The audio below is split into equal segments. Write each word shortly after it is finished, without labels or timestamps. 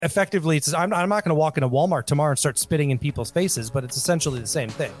effectively, I'm not going to walk into Walmart tomorrow and start spitting in people's faces, but it's essentially the same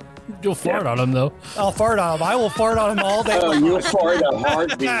thing. You'll fart on them, though. I'll fart on them. I will fart on them all day. Oh, you'll fart a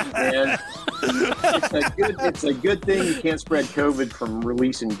heartbeat, man. It's a good thing you can't spread COVID from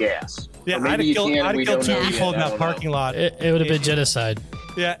releasing gas. Yeah, I'd have killed 2 people in that parking lot. It would have been genocide.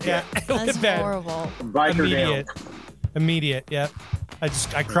 Yeah. It would That's have been horrible. Immediate. Yeah. I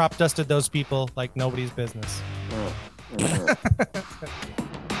crop dusted those people like nobody's business.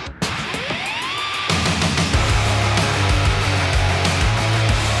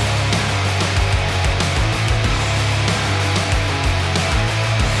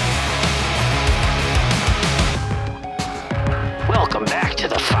 Welcome back to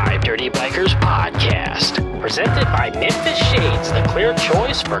the Five Dirty Bikers podcast, presented by Memphis Shades, the clear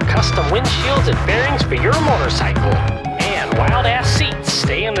choice for custom windshields and bearings for your motorcycle. And Wild Ass Seats,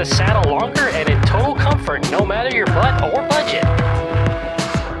 stay in the saddle longer and in total comfort no matter your butt or budget.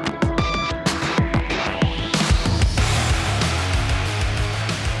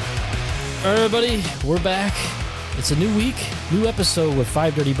 All right, everybody, we're back. It's a new week, new episode with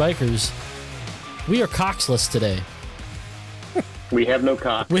Five Dirty Bikers. We are coxless today. We have no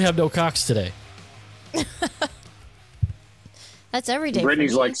cock. We have no cocks today. That's every day.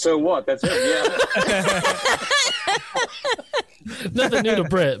 Brittany's like, so what? That's it. Yeah. Nothing new to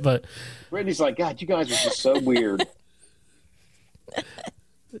Britt, but Brittany's like, God, you guys are just so weird.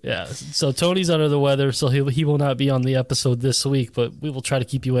 yeah. So Tony's under the weather, so he will not be on the episode this week, but we will try to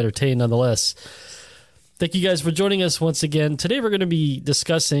keep you entertained nonetheless. Thank you guys for joining us once again. Today we're going to be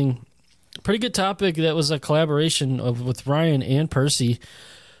discussing a pretty good topic that was a collaboration with Ryan and Percy.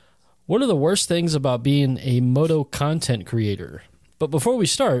 One of the worst things about being a moto content creator. But before we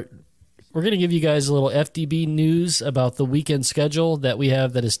start, we're going to give you guys a little FDB news about the weekend schedule that we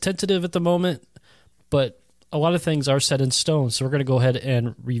have that is tentative at the moment, but a lot of things are set in stone, so we're going to go ahead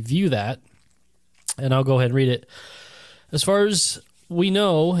and review that, and I'll go ahead and read it. As far as we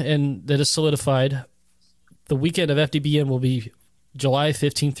know, and that is solidified, the weekend of FDBN will be July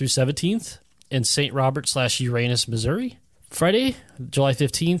 15th through 17th in St. Robert / Uranus, Missouri. Friday, July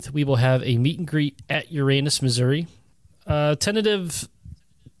 15th, we will have a meet and greet at Uranus, Missouri. Tentative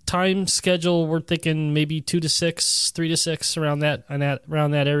time schedule, we're thinking maybe 2 to 6, 3 to 6, around that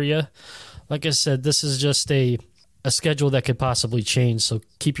area. Like I said, this is just a schedule that could possibly change, so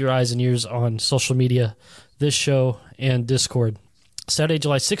keep your eyes and ears on social media, this show, and Discord. Saturday,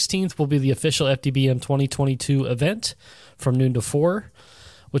 July 16th will be the official FDBM 2022 event from noon to 4,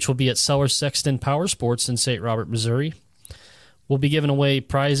 which will be at Seller Sexton Power Sports in St. Robert, Missouri. We'll be giving away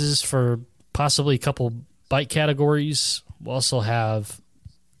prizes for possibly a couple bike categories. We'll also have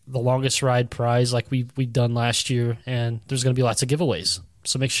the longest ride prize like we've done last year, and there's going to be lots of giveaways.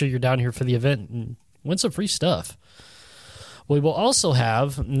 So make sure you're down here for the event and win some free stuff. We will also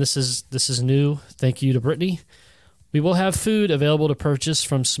have, and this is new, thank you to Brittany, we will have food available to purchase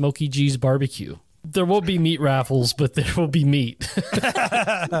from Smokey G's Barbecue. There will be meat raffles, but there will be meat.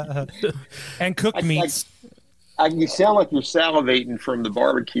 And cooked meats. You sound like you're salivating from the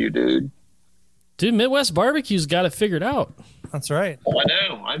barbecue, dude. Dude, Midwest Barbecue's got it figured out. That's right. Oh, I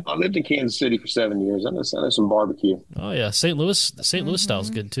know. I lived in Kansas City for 7 years. I know some barbecue. Oh, yeah. St. Louis style's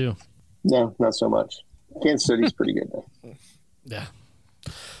good, too. No, not so much. Kansas City's pretty good, though. Yeah.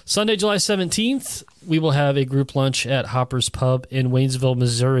 Sunday, July 17th, we will have a group lunch at Hopper's Pub in Waynesville,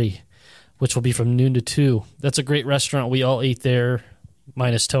 Missouri, which will be from noon to 2. That's a great restaurant. We all ate there,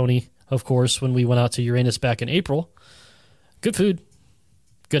 minus Tony, of course, when we went out to Uranus back in April. Good food.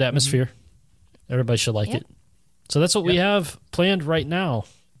 Good atmosphere. Everybody should like it. So that's what we have planned right now.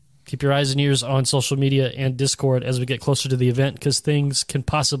 Keep your eyes and ears on social media and Discord as we get closer to the event, because things can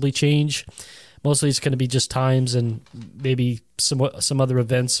possibly change. Mostly it's going to be just times and maybe some other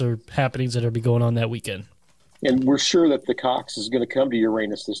events or happenings that will be going on that weekend. And we're sure that the Cox is going to come to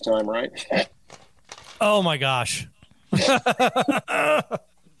Uranus this time, right? Oh, my gosh.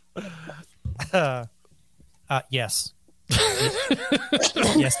 Yes.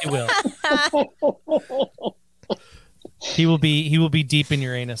 Yes, he will. He will be deep in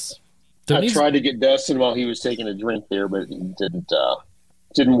Uranus. I tried to get Dustin while he was taking a drink there, but it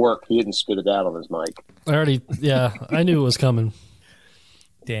didn't work. He didn't spit it out on his mic. I knew it was coming.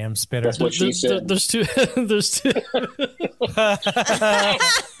 Damn spitter. That's what she said. There's too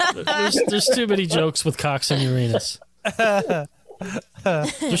many jokes with Cox and Uranus.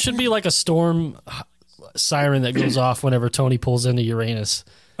 There should be like a storm siren that goes off whenever Tony pulls into Uranus.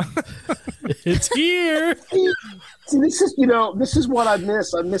 It's here. See, this is what I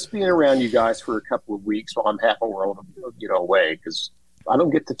miss. I miss being around you guys for a couple of weeks while I'm half a world, away, because I don't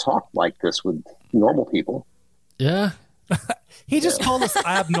get to talk like this with normal people. Yeah. He just called us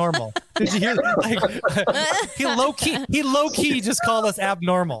abnormal. Did you hear that? Like, he low key just called us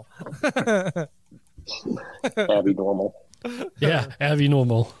abnormal. Abby normal. Yeah, Abby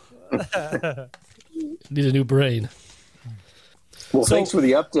normal. Need a new brain. Well, thanks for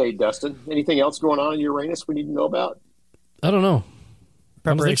the update, Dustin. Anything else going on in Uranus we need to know about? I don't know. I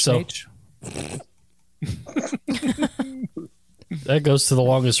don't think so. H. That goes to the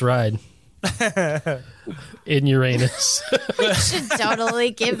longest ride in Uranus. We should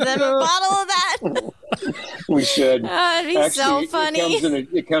totally give them a bottle of that. We should. That'd be so funny.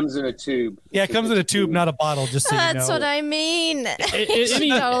 It comes in a tube. Yeah, it comes in a tube, not a bottle, just so you know. That's what I mean. You should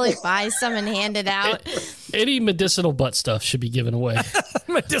totally buy some and hand it out. Any medicinal butt stuff should be given away.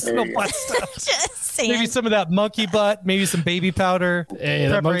 Medicinal butt stuff. Just saying. Maybe some of that monkey butt, maybe some baby powder. Hey,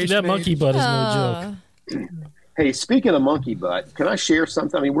 that monkey butt is no joke. Hey, speaking of monkey butt, can I share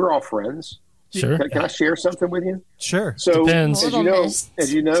something? I mean, we're all friends. Sure. Can I share something with you? Sure. So, Depends.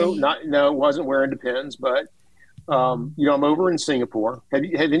 as you know, wasn't wearing Depends, but I'm over in Singapore. Have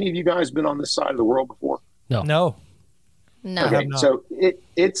any of you guys been on this side of the world before? No. No. Okay, so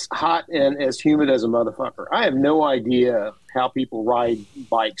it's hot and as humid as a motherfucker. I have no idea how people ride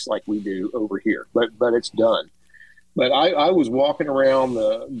bikes like we do over here, but it's done. But I was walking around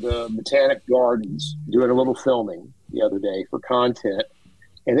the Botanic Gardens doing a little filming the other day for content,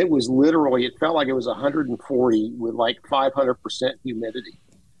 and it was literally, it felt like it was 140 with like 500% humidity.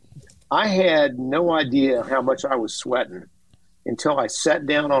 I had no idea how much I was sweating until I sat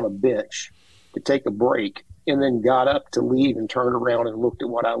down on a bench to take a break and then got up to leave and turned around and looked at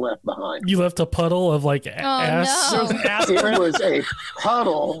what I left behind. You left a puddle of like ass? No. It was a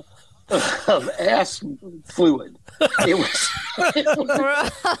puddle of ass fluid. It was.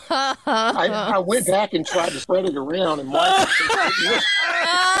 I went back and tried to spread it around and wipe it.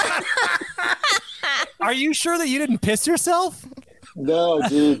 Are you sure that you didn't piss yourself? No,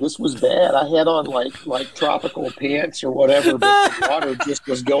 dude, this was bad. I had on like tropical pants or whatever, but the water just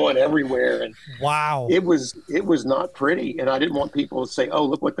was going everywhere, and wow, it was not pretty. And I didn't want people to say, "Oh,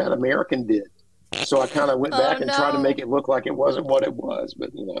 look what that American did." So I kind of went back and tried to make it look like it wasn't what it was, but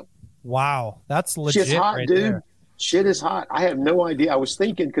wow, that's legit. Shit's hot, right dude. there. Shit is hot. I have no idea. I was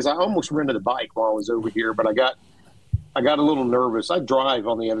thinking because I almost rented a bike while I was over here, but I got a little nervous. I drive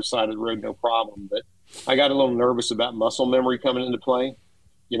on the other side of the road, no problem, but I got a little nervous about muscle memory coming into play,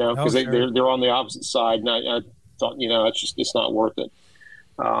 because they're on the opposite side, and I thought, it's not worth it.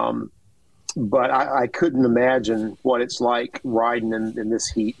 But I couldn't imagine what it's like riding in this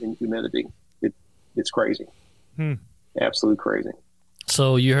heat and humidity. It's crazy, absolute crazy.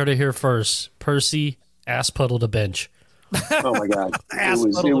 So you heard it here first. Percy ass puddle to bench. Oh my God,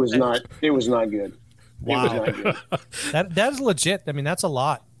 it was not good. Wow, it was not good. that is legit. I mean, that's a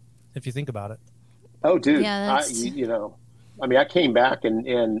lot if you think about it. Oh, dude, Yeah, I came back and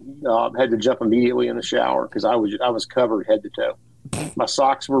had to jump immediately in the shower because I was covered head to toe. My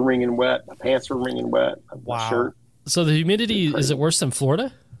socks were wringing wet. My pants were wringing wet. Wow. My shirt. So the humidity, is it worse than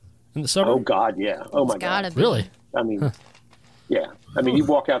Florida in the summer? Oh God, yeah. Oh my God. Really? I mean, yeah. I mean, you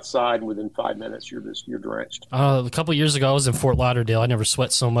walk outside and within 5 minutes you're drenched. A couple years ago, I was in Fort Lauderdale. I never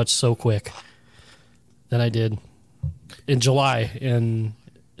sweat so much so quick than I did in July in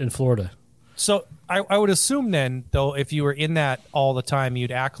Florida. So I would assume then, though, if you were in that all the time,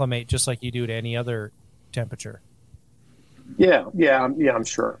 you'd acclimate just like you do to any other temperature. Yeah, I'm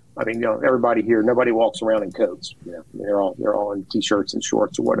sure. I mean, everybody here, nobody walks around in coats. They're all in t-shirts and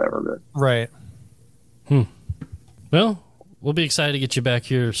shorts or whatever. But Right. Well, we'll be excited to get you back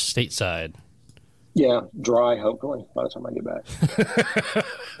here stateside. yeah, dry. Hopefully, by the time I get back.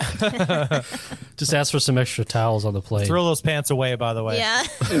 Just ask for some extra towels on the plane. Throw those pants away, by the way. Yeah.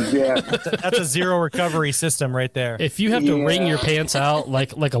 Yeah. That's a zero recovery system right there. If you have to wring your pants out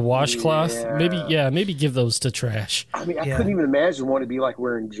like a washcloth, Yeah. maybe give those to trash. I mean, I couldn't even imagine what it'd be like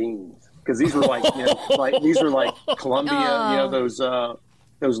wearing jeans because these were like, these were like Columbia,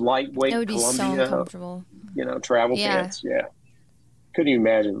 those lightweight It would be so Columbia, uncomfortable. travel Yeah. pants. Yeah. Couldn't even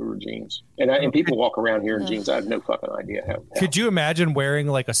imagine we were jeans. And people walk around here in jeans. I have no fucking idea how. Could you imagine wearing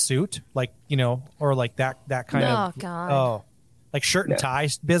like a suit, like, or like that kind of, Oh, God. oh, like shirt and tie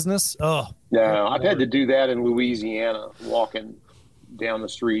business? Oh, No, I've had to do that in Louisiana, walking down the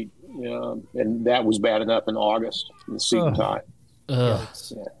street, and that was bad enough in August, in the suit and tie. Ugh.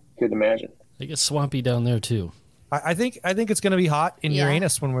 Yeah, couldn't imagine. It gets swampy down there too. I think it's going to be hot in Yeah.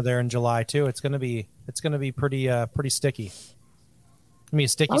 Uranus when we're there in July too. It's going to be pretty sticky. I mean, a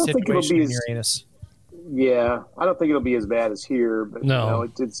sticky I don't think it'll situation be in as- Uranus. Yeah, I don't think it'll be as bad as here, but No.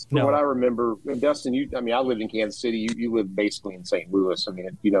 it's from No. what I remember. And Dustin, I lived in Kansas City. You live basically in St. Louis. I mean,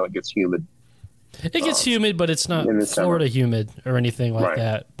 it gets humid. It gets humid, but it's not Florida humid or anything like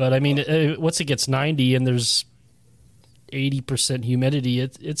that. But I mean, once it gets 90 and there's 80% humidity,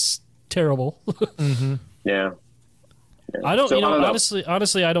 it's terrible. Mm-hmm. Yeah. I don't,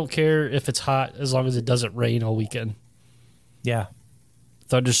 honestly, I don't care if it's hot as long as it doesn't rain all weekend. Yeah.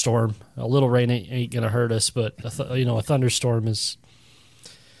 Thunderstorm, a little rain ain't gonna hurt us, but a thunderstorm is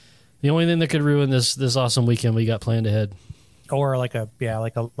the only thing that could ruin this awesome weekend we got planned ahead. Or like a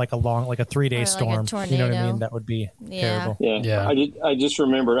 3-day storm. You know what I mean? That would be terrible. Yeah. I just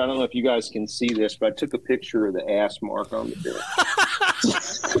remembered. I don't know if you guys can see this, but I took a picture of the ass mark on the bill.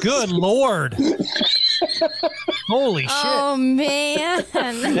 Good Lord. Holy shit! Oh man,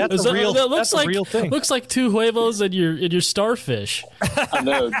 that's a real. That looks that's like a real thing. Looks like two huevos and your starfish. I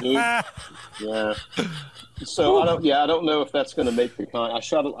know, dude. Yeah. So I don't know if that's going to make the con. I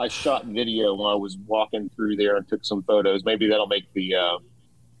shot video while I was walking through there and took some photos. Maybe that'll make the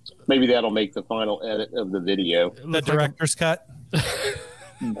final edit of the video. The director's cut.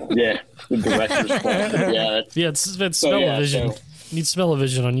 Yeah, the director's cut. Yeah, it's smell-o-vision. Need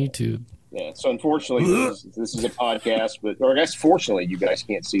smell-o-vision on YouTube. Yeah, so unfortunately, this is a podcast, or I guess fortunately, you guys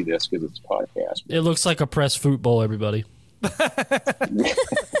can't see this because it's a podcast. It looks like a pressed fruit bowl, everybody. But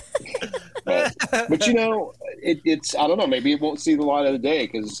it's I don't know. Maybe it won't see the light of the day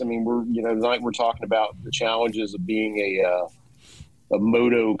because I mean tonight we're talking about the challenges of being a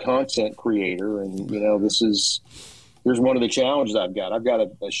moto content creator, and here's one of the challenges I've got. I've got a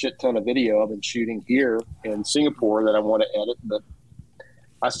shit ton of video I've been shooting here in Singapore that I want to edit, but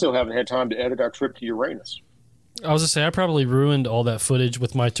I still haven't had time to edit our trip to Uranus. I was going to say, I probably ruined all that footage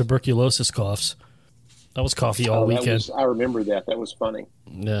with my tuberculosis coughs. That was coffee all weekend. I remember that. That was funny.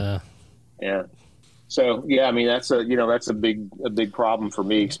 Yeah. Yeah. So, yeah, I mean, that's a big problem for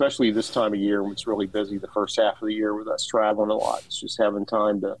me, especially this time of year when it's really busy the first half of the year with us traveling a lot. It's just having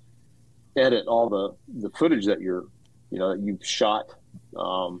time to edit all the footage that you've shot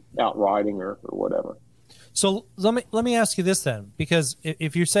out riding or whatever. So let me ask you this then, because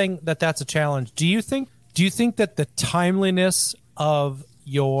if you're saying that that's a challenge, do you think that the timeliness of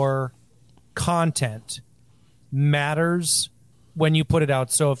your content matters when you put it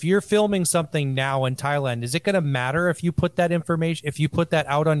out? So if you're filming something now in Thailand, is it going to matter if you put that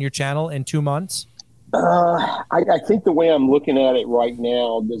out on your channel in 2 months? I think the way I'm looking at it right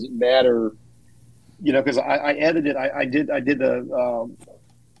now, does it matter? Because I edited. I did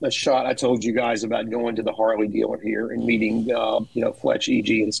a shot I told you guys about going to the Harley dealer here and meeting, Fletch, EG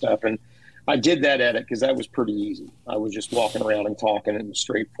and stuff. And I did that edit because that was pretty easy. I was just walking around and talking and it was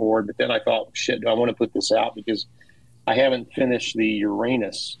straightforward. But then I thought, shit, do I want to put this out? Because I haven't finished the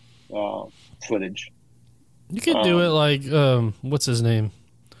Uranus footage. You could do it like, what's his name?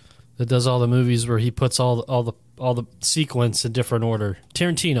 That does all the movies where he puts all the sequence in different order.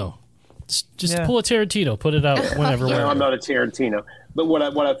 Tarantino. Just pull a Tarantino, put it out whenever. No, I'm not a Tarantino. But what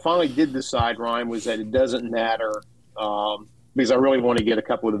I finally did decide, Ryan, was that it doesn't matter because I really want to get a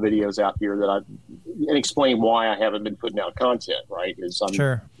couple of the videos out here and explain why I haven't been putting out content. Right? Because I'm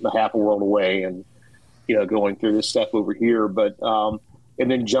a half a world away, and going through this stuff over here. But and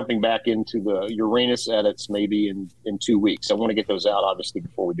then jumping back into the Uranus edits maybe in 2 weeks. I want to get those out obviously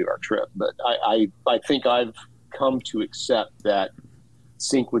before we do our trip. But I think I've come to accept that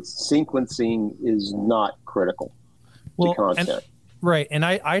sequencing is not critical to content. Right. And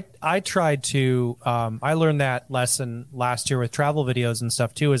I tried to, I learned that lesson last year with travel videos and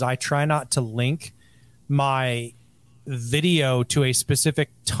stuff too, is I try not to link my video to a specific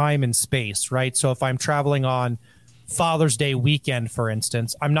time and space, right? So if I'm traveling on Father's Day weekend, for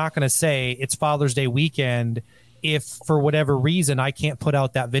instance, I'm not going to say it's Father's Day weekend if for whatever reason I can't put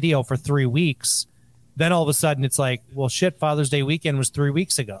out that video for 3 weeks. Then all of a sudden it's like, well, shit, Father's Day weekend was 3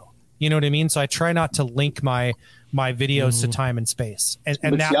 weeks ago. You know what I mean? So I try not to link my videos to time and space.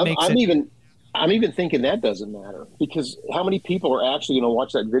 And that makes I'm even thinking that doesn't matter because how many people are actually going to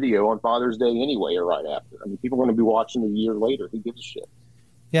watch that video on Father's Day anyway or right after? I mean, people are going to be watching a year later. Who gives a shit?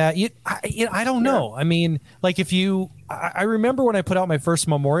 Yeah, I don't know. I mean, like I remember when I put out my first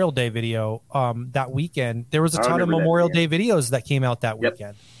Memorial Day video that weekend, there was a ton of Memorial Day videos that came out that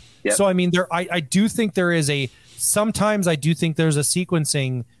weekend. Yep. So, I mean, I do think there is sometimes I do think there's a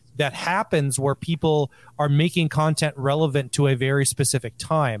sequencing that happens where people are making content relevant to a very specific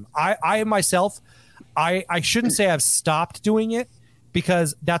time. I myself, I shouldn't say I've stopped doing it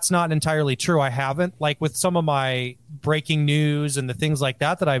because that's not entirely true. I haven't. Like with some of my breaking news and the things like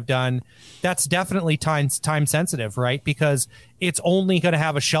that I've done, that's definitely time sensitive, right? Because it's only going to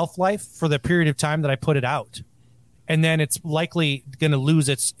have a shelf life for the period of time that I put it out. And then it's likely going to lose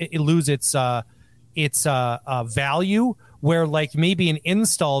its value, where like maybe an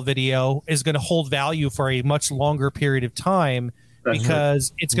install video is going to hold value for a much longer period of time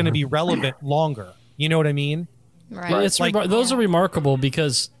because it's going to be relevant longer. You know what I mean? Right. It's like, those are remarkable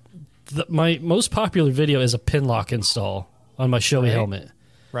because my most popular video is a pin lock install on my Shoei helmet.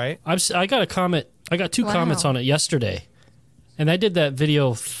 Right. I got a comment. I got 2 comments on it yesterday, and I did that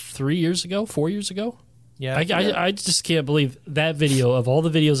video 4 years ago. Yeah. I just can't believe that video of all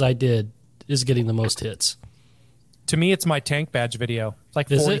the videos I did is getting the most hits. To me, it's my tank badge video. It's like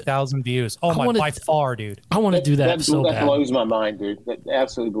 40,000 views. Oh, by far, dude. I want to do that so bad. That blows my mind, dude. That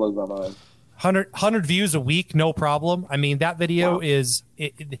absolutely blows my mind. 100 views a week, no problem. I mean, that video is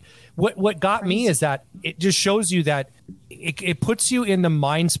what got me is that it just shows you that it puts you in the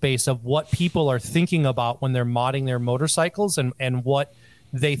mind space of what people are thinking about when they're modding their motorcycles and what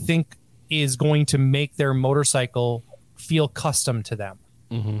they think is going to make their motorcycle feel custom to them.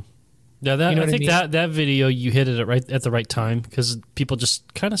 Mm-hmm. Yeah, I think that video you hit it right at the right time because people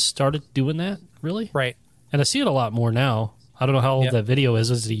just kind of started doing that. Really, right? And I see it a lot more now. I don't know how old that video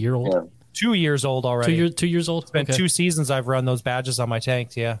is. Is it a year old? Yeah. 2 years old already. 2 years old. It's been 2 seasons I've run those badges on my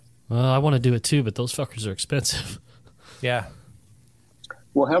tanks. Yeah. Well, I want to do it too, but those fuckers are expensive. Yeah.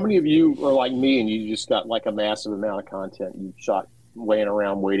 Well, how many of you are like me and you just got like a massive amount of content you shot laying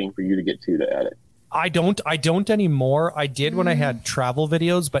around waiting for you to get to edit? I don't anymore. I did when I had travel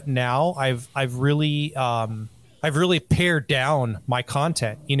videos, but now I've really pared down my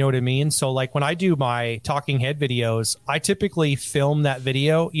content. You know what I mean? So like when I do my talking head videos, I typically film that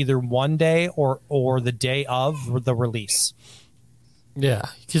video either one day or the day of the release. Yeah,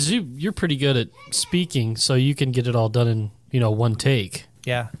 because you're pretty good at speaking, so you can get it all done in one take.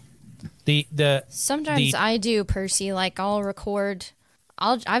 Yeah. Sometimes I do, Percy. Like I'll record.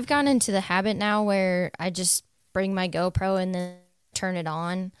 I've gotten into the habit now where I just bring my GoPro and then turn it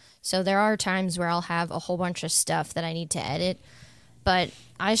on. So there are times where I'll have a whole bunch of stuff that I need to edit, but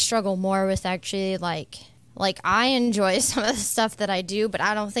I struggle more with actually like I enjoy some of the stuff that I do, but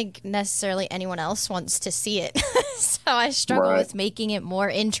I don't think necessarily anyone else wants to see it. So I struggle with making it more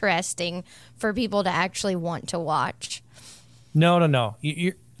interesting for people to actually want to watch. No.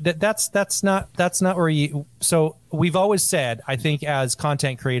 That's not where you. So we've always said, I think as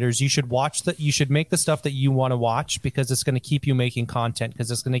content creators, you should make the stuff that you want to watch because it's going to keep you making content because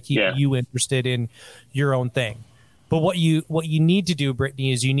it's going to keep you interested in your own thing. But what you need to do,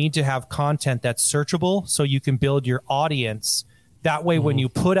 Brittany, is you need to have content that's searchable so you can build your audience. That way, when you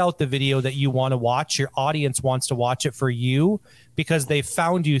put out the video that you want to watch, your audience wants to watch it for you because they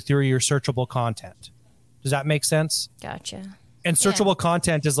found you through your searchable content. Does that make sense? Gotcha. And searchable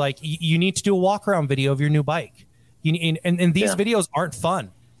content is like you need to do a walk around video of your new bike. And these videos aren't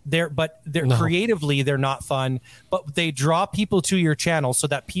fun. They're creatively they're not fun, but they draw people to your channel so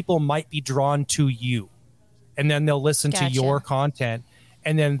that people might be drawn to you, and then they'll listen to your content,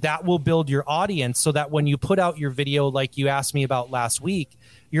 and then that will build your audience so that when you put out your video, like you asked me about last week,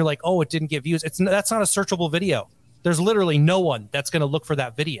 you're like, oh, it didn't get views. That's not a searchable video. There's literally no one that's going to look for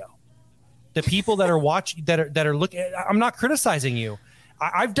that video. The people that are watching, that are looking, I'm not criticizing you.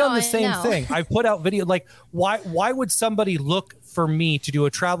 I've done the same thing. I've put out video. Like, why would somebody look for me to do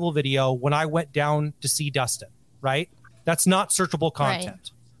a travel video when I went down to see Dustin? Right? That's not searchable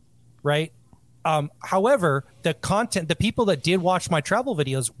content. Right? However, the people that did watch my travel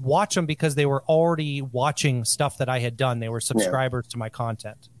videos watch them because they were already watching stuff that I had done. They were subscribers to my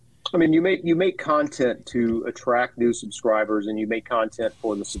content. I mean, you make content to attract new subscribers, and you make content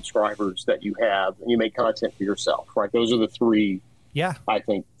for the subscribers that you have, and you make content for yourself, right? Those are the three, I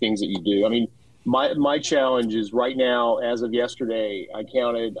think, things that you do. I mean, my challenge is right now, as of yesterday, I've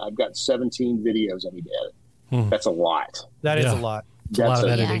got 17 videos I need to edit. That's a lot. That is a lot. It's a lot of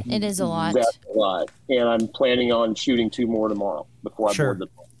editing. Yeah, it is a lot. That's a lot. And I'm planning on shooting 2 more tomorrow before I board them.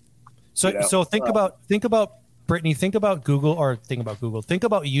 So think about Brittany, think about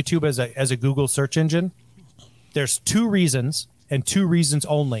YouTube as a Google search engine. There's 2 reasons and 2 reasons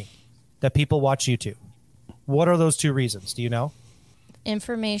only that people watch YouTube. What are those 2 reasons? Do you know?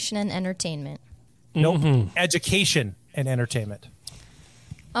 Information and entertainment. Nope. Education and entertainment.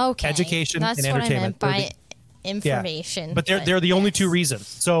 Okay. Education and entertainment. That's what I meant by information. Yeah. But they're the only 2 reasons.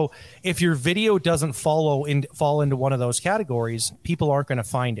 So if your video doesn't fall into one of those categories, people aren't going to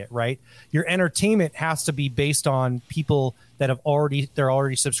find it, right? Your entertainment has to be based on people that they're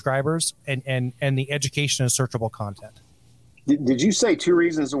already subscribers, and the education and searchable content. Did you say 2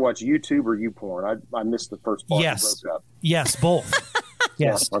 reasons to watch YouTube or YouPorn? I missed the first part. Yes. Yes, both.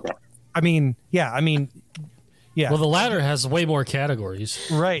 Yes. Yeah, okay. I mean. Well, the latter has way more categories.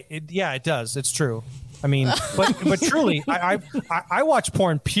 Right. It does. It's true. I mean, but truly, I watch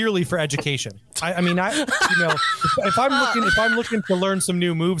porn purely for education. If I'm looking to learn some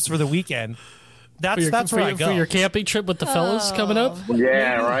new moves for the weekend, that's where I go for your camping trip with the fellas coming up.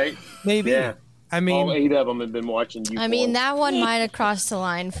 Yeah, right. Maybe. Yeah. I mean, all 8 of them have been watching you. I mean, that one might have crossed the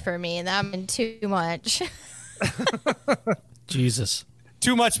line for me. That been too much. Jesus.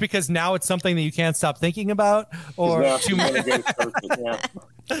 Too much because now it's something that you can't stop thinking about, or too much. Yeah.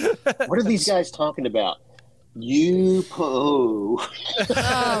 What are these guys talking about? You po.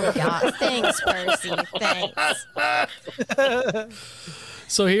 Oh God! Thanks, Percy. Thanks.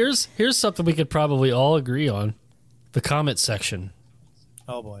 So here's something we could probably all agree on: the comment section.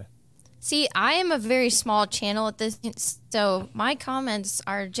 Oh boy. See, I am a very small channel at this, so my comments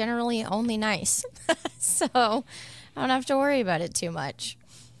are generally only nice. So I don't have to worry about it too much.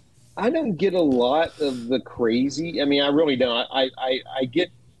 I don't get a lot of the crazy. I mean, I really don't.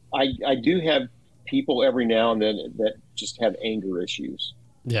 I do have people every now and then that just have anger issues.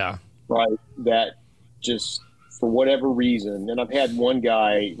 Yeah. Right. That just, for whatever reason, and I've had one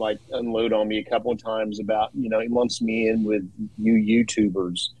guy like unload on me a couple of times about, he lumps me in with you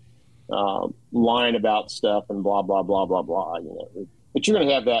YouTubers. Lying about stuff and blah, blah, blah, blah, blah. But you're going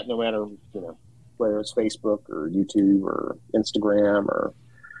to have that no matter, whether it's Facebook or YouTube or Instagram or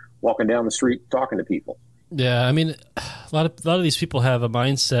walking down the street talking to people. Yeah, I mean, a lot of these people have a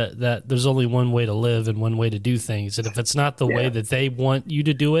mindset that there's only one way to live and one way to do things, and if it's not the way that they want you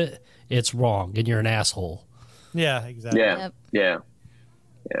to do it, it's wrong, and you're an asshole. Yeah, exactly. Yeah.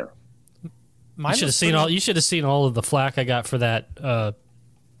 You should have seen all of the flack I got for that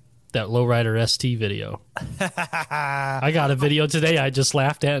Lowrider ST video. I got a video today I just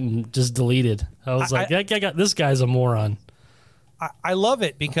laughed at and just deleted. I was like, I got this guy's a moron. I love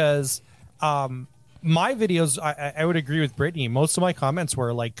it because my videos, I would agree with Brittany. Most of my comments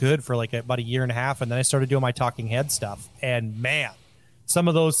were like good for like about a year and a half, and then I started doing my talking head stuff, and man, some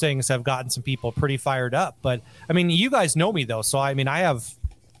of those things have gotten some people pretty fired up. But I mean, you guys know me though, so I mean, I have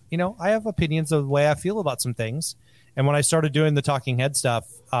opinions of the way I feel about some things. And when I started doing the talking head stuff,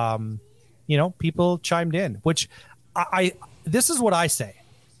 people chimed in, which this is what I say.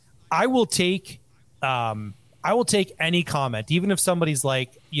 I will take any comment, even if somebody's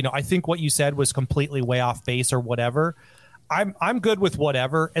like, I think what you said was completely way off base or whatever. I'm good with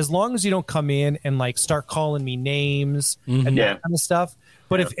whatever, as long as you don't come in and like start calling me names and that kind of stuff.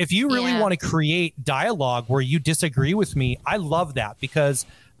 But if you really want to create dialogue where you disagree with me, I love that, because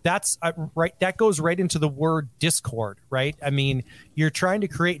that's right. That goes right into the word discord, right? I mean, you're trying to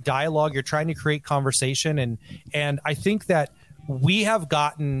create dialogue, you're trying to create conversation. And I think that we have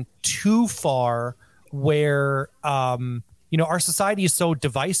gotten too far where, our society is so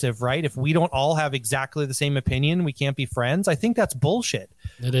divisive, right? If we don't all have exactly the same opinion, we can't be friends. I think that's bullshit.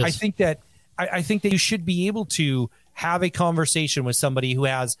 It is. I think that you should be able to have a conversation with somebody who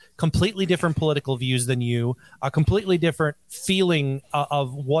has completely different political views than you, a completely different feeling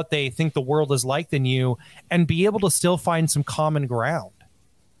of what they think the world is like than you, and be able to still find some common ground.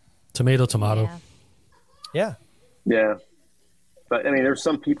 Tomato. Yeah. But I mean, there's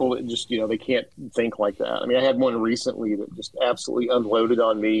some people that just, they can't think like that. I mean, I had one recently that just absolutely unloaded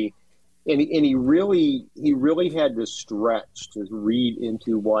on me, and he really had to stretch to read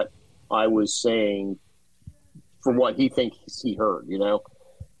into what I was saying from what he thinks he heard.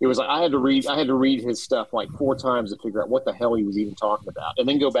 It was like I had to read his stuff like 4 times to figure out what the hell he was even talking about, and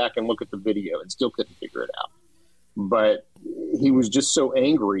then go back and look at the video and still couldn't figure it out. But he was just so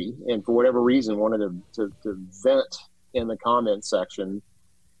angry, and for whatever reason wanted to vent in the comment section,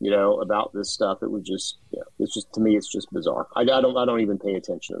 about this stuff. It was just, it's just, to me, it's just bizarre. I don't even pay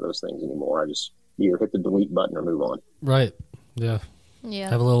attention to those things anymore. I just either hit the delete button or move on. Right. Yeah.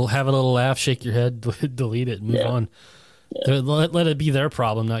 Have a little laugh, shake your head, delete it, and move on. Yeah. Let it be their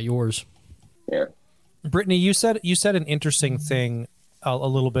problem, not yours. Yeah. Brittany, you said an interesting thing a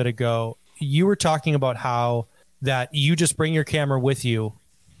little bit ago. You were talking about how that you just bring your camera with you,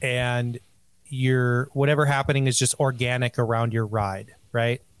 and your whatever happening is just organic around your ride,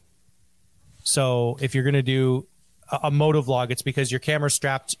 right? So if you're going to do a motovlog, it's because your camera's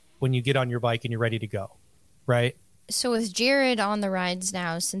strapped when you get on your bike and you're ready to go, right? So with Jared on the rides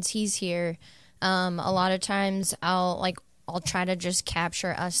now, since he's here, a lot of times I'll try to just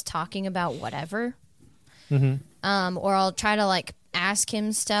capture us talking about whatever. Mm-hmm. Or I'll try to ask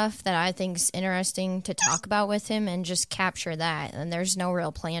him stuff that I think's interesting to talk about with him and just capture that. And there's no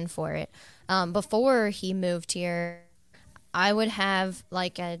real plan for it. Before he moved here, I would have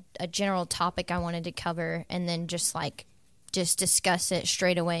a general topic I wanted to cover, and then just discuss it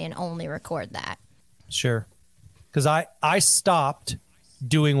straight away and only record that. Sure. Because I stopped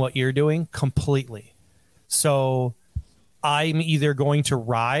doing what you're doing completely. So I'm either going to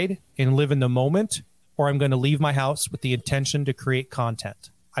ride and live in the moment, or I'm going to leave my house with the intention to create content.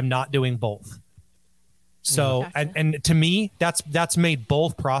 I'm not doing both. So, and to me, that's made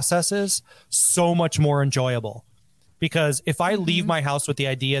both processes so much more enjoyable, because if I leave my house with the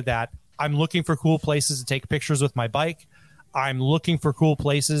idea that I'm looking for cool places to take pictures with my bike, I'm looking for cool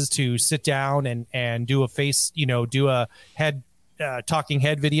places to sit down and do a head talking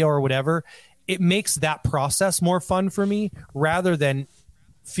head video or whatever, it makes that process more fun for me rather than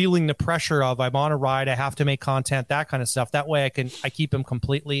feeling the pressure of I'm on a ride, I have to make content, that kind of stuff. That way I keep them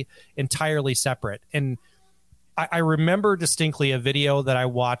entirely separate. And I remember distinctly a video that I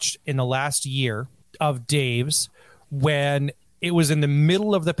watched in the last year of Dave's when it was in the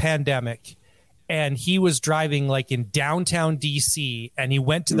middle of the pandemic, and he was driving like in downtown DC, and he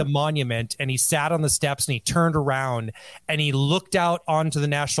went to the monument and he sat on the steps and he turned around and he looked out onto the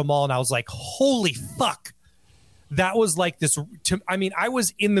National Mall, and I was like, holy fuck. That was like this. I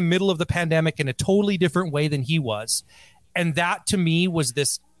was in the middle of the pandemic in a totally different way than he was. And that to me was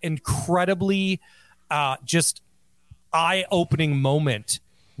this incredibly just eye-opening moment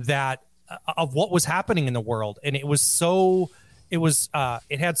that of what was happening in the world. And it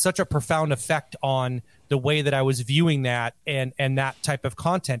had such a profound effect on the way that I was viewing that and that type of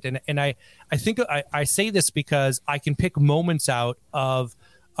content. And I think I say this because I can pick moments out of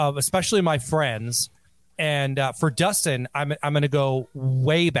especially my friends. And for Dustin, I'm going to go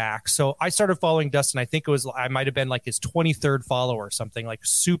way back. So I started following Dustin. I think I might have been like his 23rd follower or something, like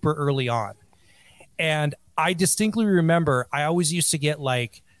super early on. And I distinctly remember I always used to get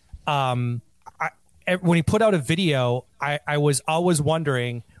like, when he put out a video, I was always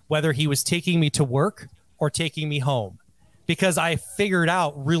wondering whether he was taking me to work or taking me home, because I figured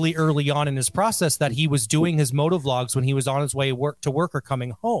out really early on in his process that he was doing his motovlogs when he was on his way to work or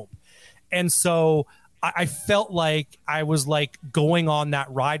coming home. And so I felt like I was like going on that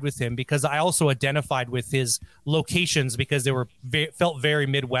ride with him, because I also identified with his locations because they felt very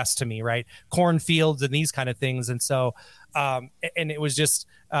Midwest to me, right? Cornfields and these kind of things. And so, and it was just,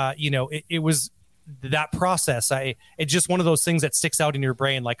 it was that process. It's just one of those things that sticks out in your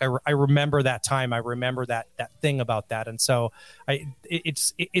brain. Like I remember that time. I remember that thing about that. And so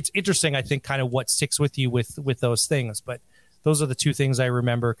it's interesting, I think, kind of what sticks with you with those things. But those are the two things I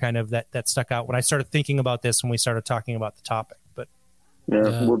remember kind of that stuck out when I started thinking about this, when we started talking about the topic. But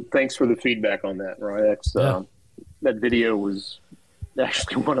well, thanks for the feedback on that, Roy. That video was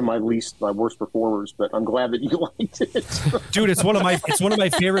actually one of my worst performers, but I'm glad that you liked it. Dude, it's one of my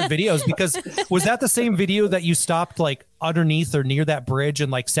favorite videos, because was that the same video that you stopped like underneath or near that bridge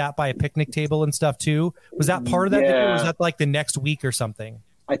and like sat by a picnic table and stuff too? Was that part of that video, or was that like the next week or something?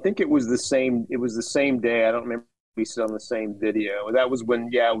 I think it was the same day. I don't remember. We sit on the same video. That was when,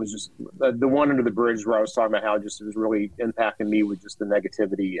 it was just the one under the bridge where I was talking about how just it was really impacting me with just the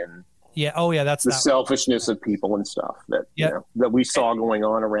negativity and that's the selfishness of people and stuff that that we saw going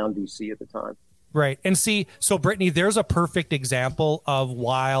on around DC at the time. Right. And see, so Brittany, there's a perfect example of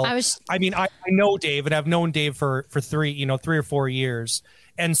I know Dave, and I've known Dave for 3 or 4 years,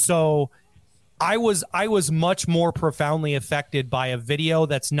 and so I was much more profoundly affected by a video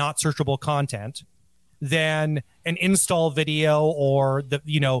that's not searchable content than an install video or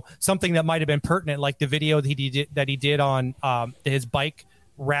something that might have been pertinent, like the video that he did on his bike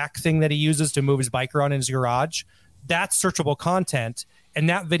rack thing that he uses to move his bike around in his garage. That's searchable content, and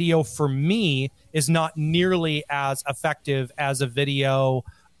that video for me is not nearly as effective as a video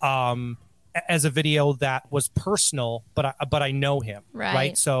that was personal, but I know him,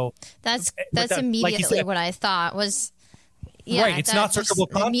 right? So that's immediately like what I thought was. Yeah, right, it's not searchable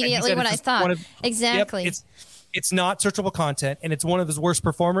content. Immediately what I thought. Exactly. Yep, it's not searchable content, and it's one of his worst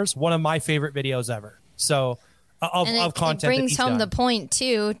performers. One of my favorite videos ever. So of content. It brings home the point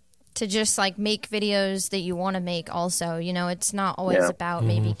too, to just like make videos that you want to make. Also, it's not always about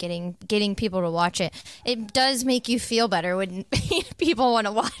maybe getting people to watch it. It does make you feel better when people want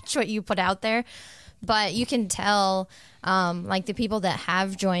to watch what you put out there, but you can tell, like the people that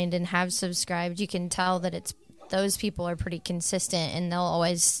have joined and have subscribed, you can tell that those people are pretty consistent, and they'll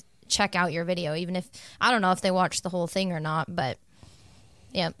always check out your video, even if I don't know if they watch the whole thing or not. But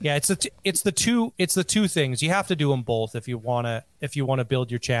yeah, it's the two things. You have to do them both if you want to build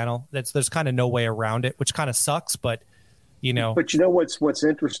your channel. There's kind of no way around it, which kind of sucks, but But what's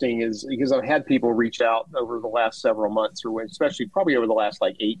interesting is, because I've had people reach out over the last several months, or especially probably over the last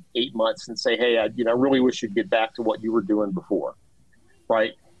like eight months, and say, hey, I really wish you'd get back to what you were doing before,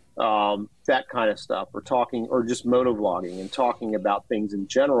 right? That kind of stuff, or talking, or just motovlogging and talking about things in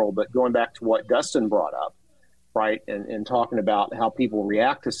general. But going back to what Dustin brought up, right, and talking about how people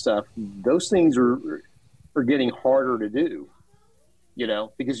react to stuff, those things are are getting harder to do,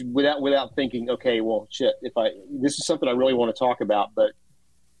 because without thinking, okay, well, shit, this is something I really want to talk about, but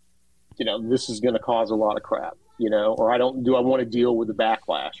this is going to cause a lot of crap, or do I want to deal with the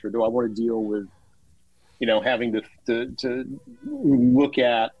backlash, or do I want to deal with, having to look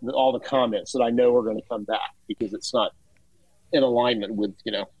at all the comments that I know are going to come back because it's not in alignment with,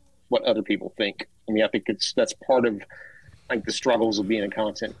 what other people think. I mean, I think that's part of like the struggles of being a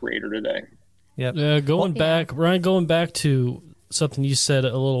content creator today. Yep. Yeah. Going back to something you said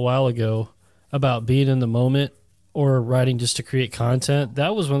a little while ago about being in the moment or writing just to create content.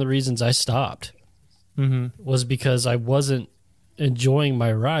 That was one of the reasons I stopped. Was because I wasn't enjoying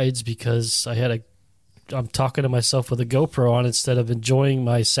my rides because I'm talking to myself with a GoPro on instead of enjoying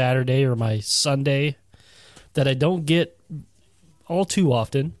my Saturday or my Sunday that I don't get all too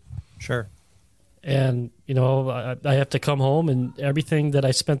often. Sure. And, I have to come home and everything that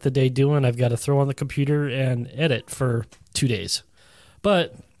I spent the day doing, I've got to throw on the computer and edit for 2 days.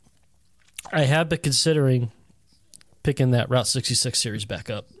 But I have been considering picking that Route 66 series back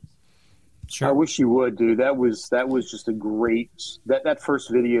up. Sure. I wish you would, dude. That was just a great. That first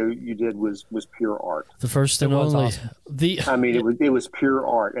video you did was pure art. The first and only. Awesome. It was pure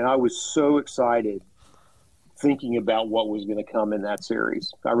art, and I was so excited thinking about what was going to come in that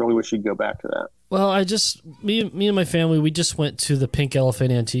series. I really wish you'd go back to that. Well, me and my family, we just went to the Pink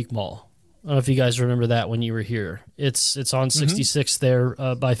Elephant Antique Mall. I don't know if you guys remember that when you were here. It's on 66 there,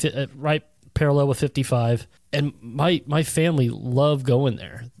 right parallel with 55, and my family love going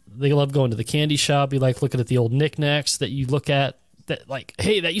there. They love going to the candy shop. You like looking at the old knickknacks that you look at that like,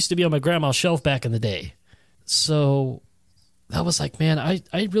 hey, that used to be on my grandma's shelf back in the day. So that was like, man, I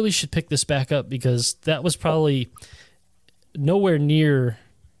really should pick this back up because that was probably nowhere near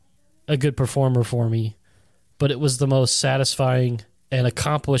a good performer for me, but it was the most satisfying and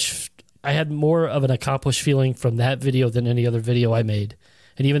accomplished. I had more of an accomplished feeling from that video than any other video I made.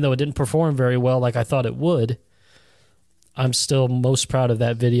 And even though it didn't perform very well like I thought it would, I'm still most proud of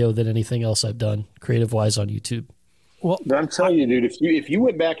that video than anything else I've done creative-wise on YouTube. Well, I'm telling you, dude, if you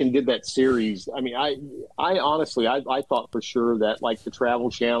went back and did that series, I mean, I honestly, I thought for sure that like the Travel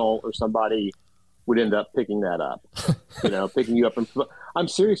Channel or somebody would end up picking that up, picking you up. And I'm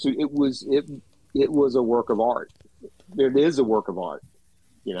serious, dude. It was a work of art. It is a work of art.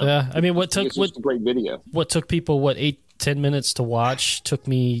 Yeah, I mean, it's just a great video. What took people 8-10 minutes to watch took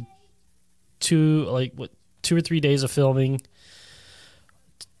me 2 or 3 days of filming,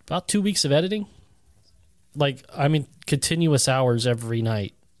 about 2 weeks of editing. Continuous hours every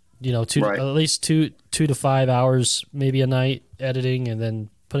night. At least 2 to 5 hours, maybe a night editing, and then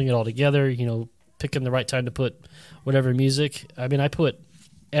putting it all together. Picking the right time to put whatever music. I mean, I put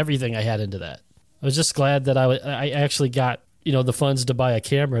everything I had into that. I was just glad that I actually got the funds to buy a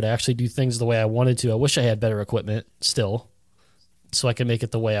camera to actually do things the way I wanted to. I wish I had better equipment still, so I could make it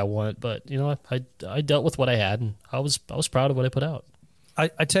the way I want. But I dealt with what I had, and I was proud of what I put out.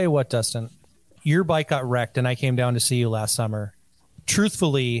 I tell you what, Dustin, your bike got wrecked, and I came down to see you last summer.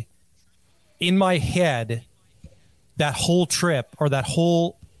 Truthfully, in my head, that whole trip or that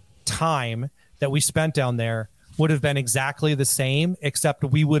whole time that we spent down there would have been exactly the same, except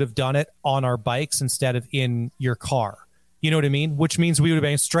we would have done it on our bikes instead of in your car. You know what I mean? Which means we would have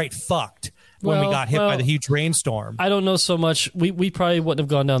been straight fucked when we got hit by the huge rainstorm. I don't know so much. We probably wouldn't have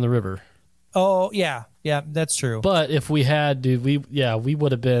gone down the river. Oh, yeah. Yeah, that's true. But if we had, dude, we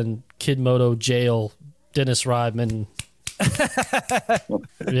would have been Kid Moto, Jail, Dennis Rodman.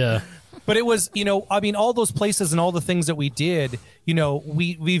 Yeah. But it was, all those places and all the things that we did,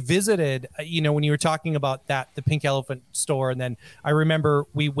 we visited, when you were talking about the Pink Elephant store. And then I remember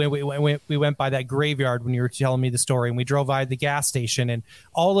we went by that graveyard when you were telling me the story, and we drove by the gas station and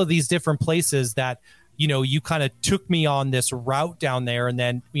all of these different places that, you kind of took me on this route down there. And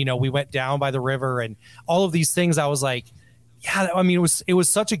then, we went down by the river and all of these things. I was like, yeah, I mean, it was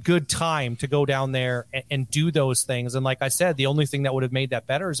such a good time to go down there and do those things. And like I said, the only thing that would have made that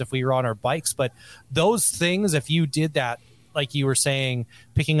better is if we were on our bikes. But those things, if you did that, like you were saying,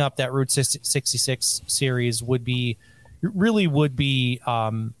 picking up that Route 66 series really would be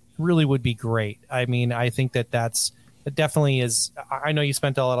great. I mean, I think it definitely is. I know you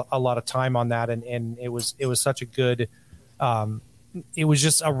spent a lot of time on that, and it was such a good. It was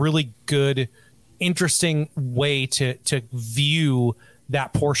just a really good, interesting way to view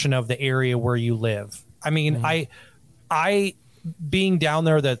that portion of the area where you live. I mean, I being down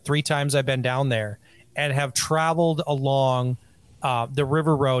there the 3 times I've been down there and have traveled along the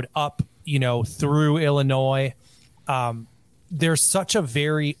river road up, through Illinois. There's such a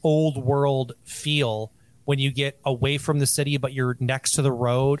very old world feel when you get away from the city, but you're next to the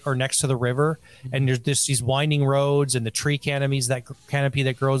road or next to the river, and there's these winding roads and the tree canopy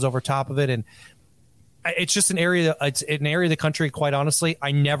that grows over top of it. And it's just an area of the country, quite honestly,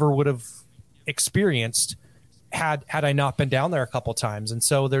 I never would have experienced had I not been down there a couple times. And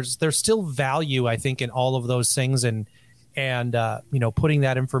so there's still value, I think, in all of those things and putting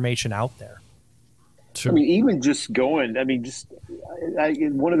that information out there. Sure. I mean, even just going,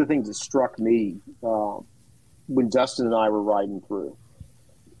 one of the things that struck me when Dustin and I were riding through,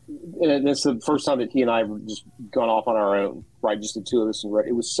 and it's the first time that he and I have just gone off on our own, right? Just the two of us, and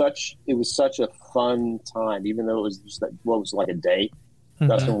it was such a fun time, even though it was just like a day. Mm-hmm.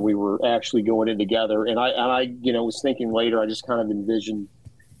 That's when we were actually going in together. And I was thinking later, I just kind of envisioned,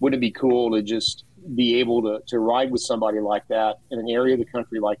 wouldn't it be cool to just be able to ride with somebody like that in an area of the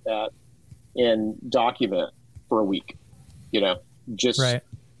country like that and document for a week, just right.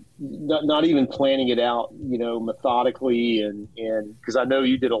 Not even planning it out, methodically. And because I know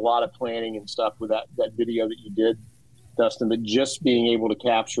you did a lot of planning and stuff with that video that you did, Dustin, but just being able to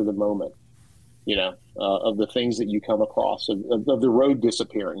capture the moment, of the things that you come across, of the road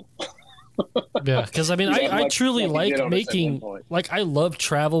disappearing. Yeah, because I truly like making, I love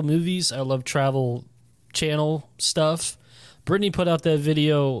travel movies. I love travel channel stuff. Brittany put out that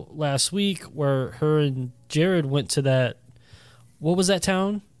video last week where her and Jared went to that, what was that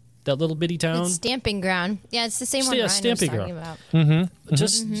town? That little bitty town? It's Stamping Ground. Yeah, it's the same one Ryan was talking about. Mm-hmm.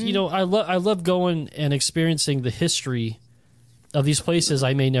 Just, I love going and experiencing the history of these places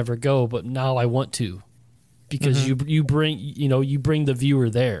I may never go, but now I want to. Because you bring the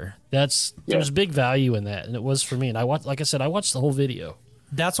viewer there. There's big value in that, and it was for me. And I watched the whole video.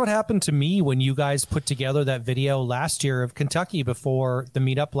 That's what happened to me when you guys put together that video last year of Kentucky before the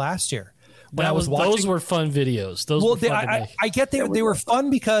meetup last year. When I was watching, those were fun videos. I get they were fun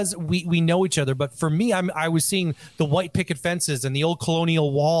because we know each other. But for me, I was seeing the white picket fences and the old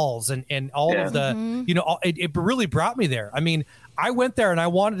colonial walls and all of the it really brought me there. I mean, I went there and I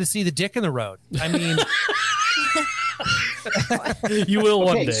wanted to see the dick in the road. I mean. You will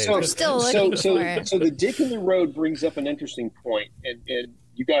one day. So the dick in the road brings up an interesting point, and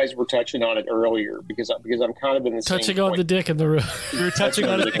you guys were touching on it earlier because I'm kind of in the touching on the dick in the road. You're touching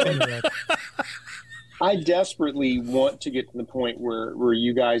on the dick in the road. I desperately want to get to the point where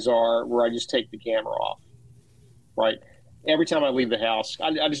you guys are, where I just take the camera off. Right, every time I leave the house,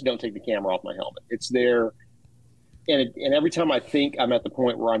 I just don't take the camera off my helmet. It's there, and every time I think I'm at the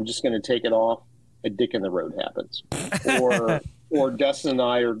point where I'm just going to take it off, a dick in the road happens, or Dustin and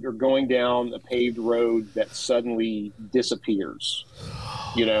I are going down a paved road that suddenly disappears,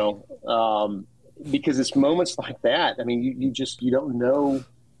 because it's moments like that. I mean, you don't know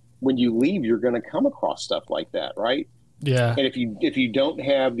when you leave, you're going to come across stuff like that. Right. Yeah. And if you don't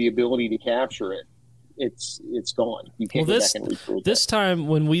have the ability to capture it, it's gone. You can't go back and recreate this time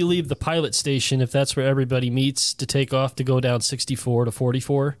when we leave the pilot station, if that's where everybody meets to take off to go down 64 to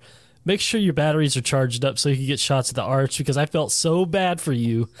 44, make sure your batteries are charged up so you can get shots of the arch, because I felt so bad for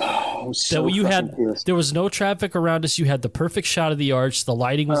you there was no traffic around us. You had the perfect shot of the arch. The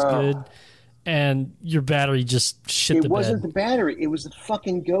lighting was good, and your battery just shit the bed. It wasn't the battery. It was the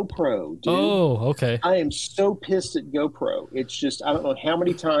fucking GoPro, dude. Oh, okay. I am so pissed at GoPro. It's just, I don't know how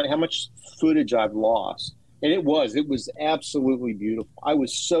much footage I've lost. And it was absolutely beautiful. I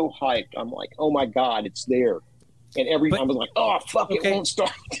was so hyped. I'm like, oh my God, it's there. And I was like, oh fuck, it won't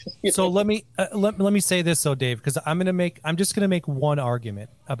start. So let me say this, though, Dave, because I'm just gonna make one argument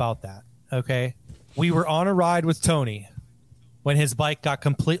about that. Okay, we were on a ride with Tony when his bike got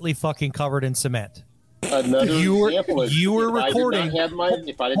completely fucking covered in cement. Another example. You were recording.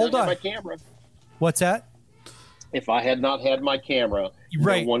 If I did not have my camera. What's that? If I had not had my camera,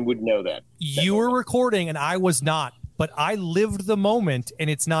 no one would know that. You were recording and I was not. But I lived the moment, and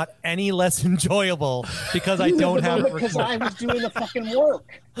it's not any less enjoyable because I don't have it. Because I was doing the fucking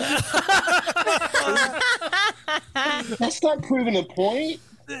work. That's not proving a point.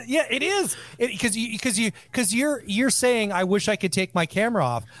 Yeah, it is. Because you're saying I wish I could take my camera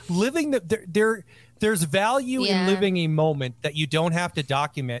off. There's value in living a moment that you don't have to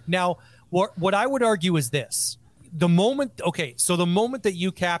document. Now, what I would argue is this. The moment that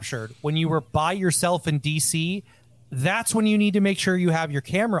you captured when you were by yourself in DC, that's when you need to make sure you have your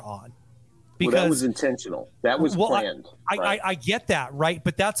camera on. Because that was intentional. That was planned. I get that, right?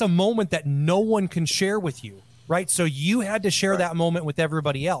 But that's a moment that no one can share with you, right? So you had to share that moment with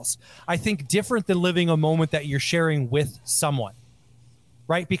everybody else. I think different than living a moment that you're sharing with someone,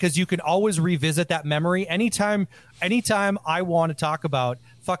 right? Because you can always revisit that memory. Anytime I want to talk about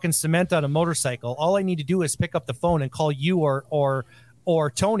fucking cement on a motorcycle, all I need to do is pick up the phone and call you or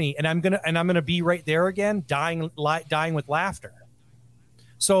or Tony, and I'm gonna be right there again, dying with laughter.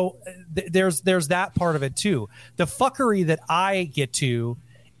 So there's that part of it too. The fuckery that I get to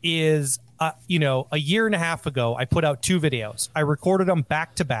is, a year and a half ago, I put out 2 videos. I recorded them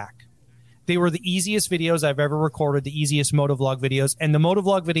back to back. They were the easiest videos I've ever recorded, the easiest motovlog videos, and the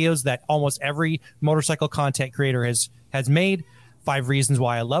motovlog videos that almost every motorcycle content creator has made. 5 reasons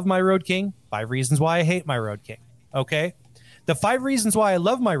why I love my Road King, 5 reasons why I hate my Road King. Okay? The 5 reasons why I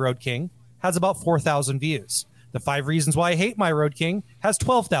love my Road King has about 4,000 views. The 5 reasons why I hate my Road King has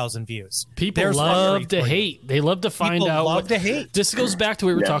 12,000 views. People love to hate. They love to find out. Love to hate. This goes back to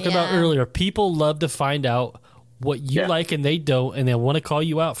what we were talking about earlier. People love to find out what you like and they don't, and they want to call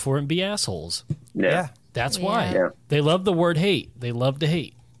you out for it and be assholes. Yeah. That's why. Yeah. They love the word hate. They love to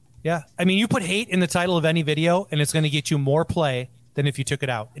hate. Yeah. I mean, you put hate in the title of any video, and it's going to get you more play than if you took it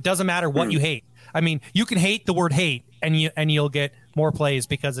out. It doesn't matter what you hate. I mean, you can hate the word hate, and you'll get more plays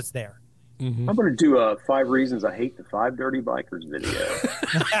because it's there. Mm-hmm. I'm going to do a 5 reasons I hate the 5 Dirty Bikers video.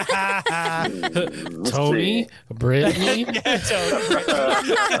 Tony, Brittany.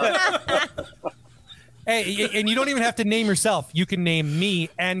 Hey, and you don't even have to name yourself. You can name me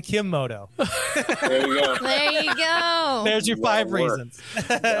and Kim Moto. There you go. There you go. There's your 5 reasons.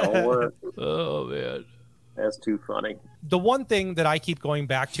 That'll work. Oh, man. That's too funny. The one thing that I keep going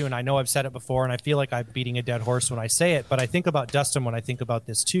back to, and I know I've said it before, and I feel like I'm beating a dead horse when I say it, but I think about Dustin when I think about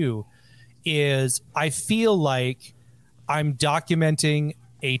this too, is I feel like I'm documenting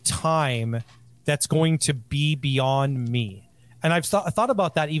a time that's going to be beyond me. And I've thought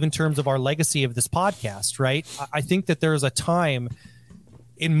about that even in terms of our legacy of this podcast, right? I think that there's a time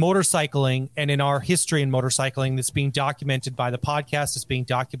in motorcycling and in our history in motorcycling that's being documented by the podcast, that's being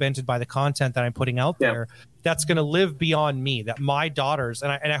documented by the content that I'm putting out there, that's going to live beyond me, that my daughters,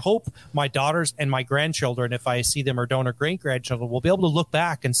 and I hope my daughters and my grandchildren, if I see them or don't, or great-grandchildren, will be able to look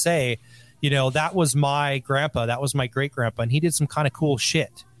back and say, that was my grandpa, that was my great-grandpa, and he did some kind of cool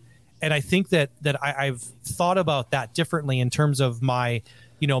shit. And I think that I've thought about that differently in terms of my,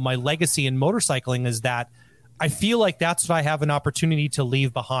 my legacy in motorcycling, is that I feel like that's what I have an opportunity to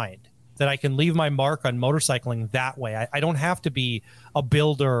leave behind, that I can leave my mark on motorcycling that way. I don't have to be a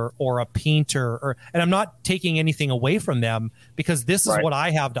builder or a painter, and I'm not taking anything away from them, because this is what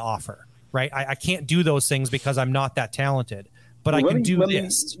I have to offer, right? I can't do those things because I'm not that talented, but I can do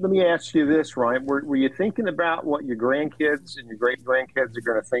this. Let me ask you this, Ryan. Were you thinking about what your grandkids and your great-grandkids are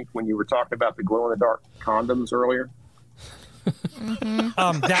going to think when you were talking about the glow-in-the-dark condoms earlier?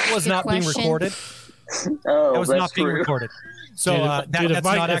 That was not being recorded. Oh, that was not being recorded. So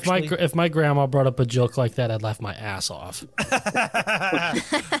if my grandma brought up a joke like that, I'd laugh my ass off.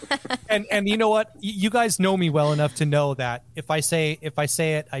 and you know what? You guys know me well enough to know that if I say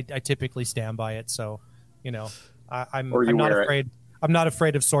it, I typically stand by it. So, I'm not afraid. I'm not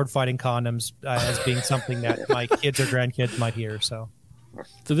afraid of sword fighting condoms as being something that my kids or grandkids might hear. So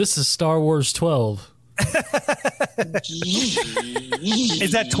this is Star Wars 12. Is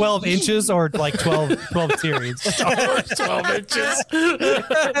that 12 inches or like 12 series? 12 inches.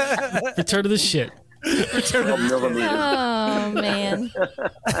 Return to the shit. Oh, man.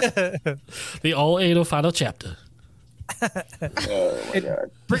 The all 8 final chapter. Oh my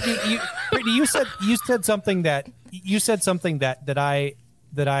God. Brittany, you said something that I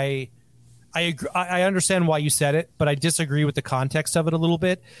agree. I understand why you said it, but I disagree with the context of it a little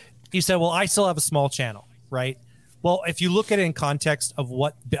bit. You said, well, I still have a small channel, right? Well, if you look at it in context of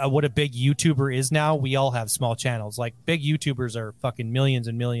what a big YouTuber is now, we all have small channels. Like, big YouTubers are fucking millions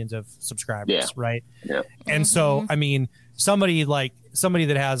and millions of subscribers, right? Yeah. And so, I mean, somebody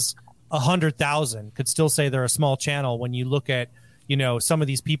that has 100,000 could still say they're a small channel when you look at, some of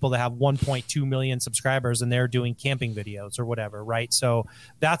these people that have 1.2 million subscribers and they're doing camping videos or whatever, right? So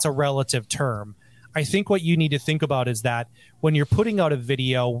that's a relative term. I think what you need to think about is that when you're putting out a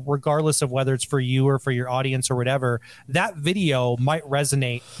video, regardless of whether it's for you or for your audience or whatever, that video might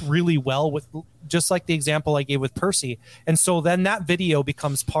resonate really well with, just like the example I gave with Percy. And so then that video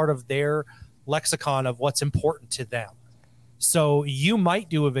becomes part of their lexicon of what's important to them. So you might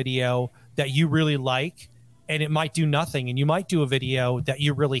do a video that you really like and it might do nothing. And you might do a video that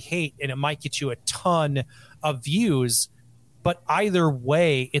you really hate and it might get you a ton of views. But either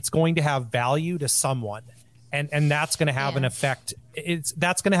way, it's going to have value to someone, and that's going to have an effect.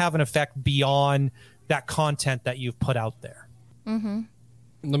 That's going to have an effect beyond that content that you've put out there. Mm-hmm.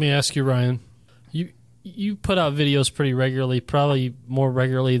 Let me ask you, Ryan. You put out videos pretty regularly, probably more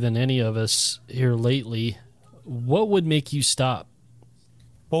regularly than any of us here lately. What would make you stop?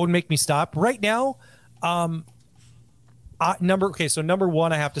 What would make me stop right now? Number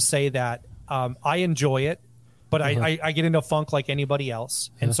one, I have to say that I enjoy it. but I get into a funk like anybody else.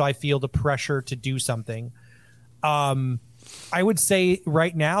 And so I feel the pressure to do something. I would say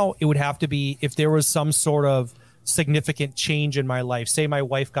right now it would have to be if there was some sort of significant change in my life. Say my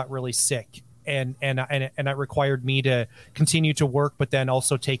wife got really sick and it required me to continue to work, but then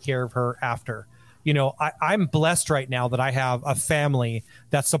also take care of her after. You know, I'm blessed right now that I have a family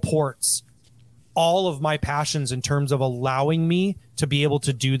that supports all of my passions in terms of allowing me to be able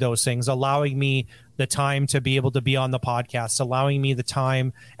to do those things, allowing me the time to be able to be on the podcast, allowing me the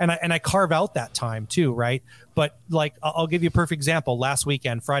time. And I carve out that time too. Right. But like, I'll give you a perfect example. Last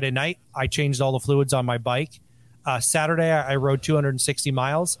weekend, Friday night, I changed all the fluids on my bike. Saturday, I rode 260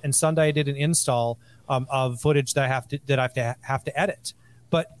 miles, and Sunday I did an install of footage that I have to edit.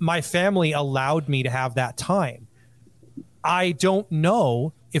 But my family allowed me to have that time. I don't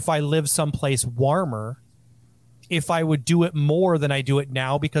know if I live someplace warmer, if I would do it more than I do it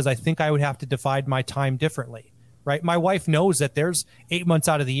now, because I think I would have to divide my time differently, right? My wife knows that there's 8 months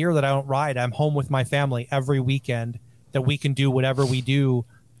out of the year that I don't ride. I'm home with my family every weekend, that we can do whatever we do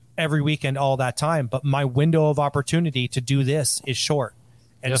every weekend all that time. But my window of opportunity to do this is short.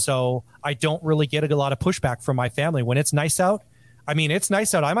 And so I don't really get a lot of pushback from my family. When it's nice out, I mean, it's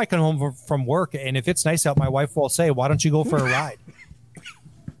nice out. I might come home from work, and if it's nice out, my wife will say, "Why don't you go for a ride?"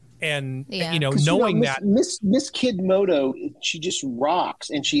 And you know, knowing that Miss Kid Moto, she just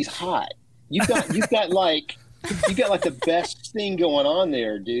rocks, and she's hot. You've got like the best thing going on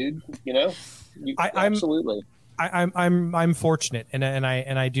there, dude. You know, absolutely. I'm fortunate, and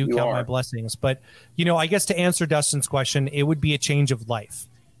I do count my blessings. But you know, I guess to answer Dustin's question, it would be a change of life.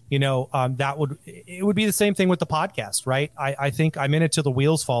 You know, it would be the same thing with the podcast, right? I think I'm in it till the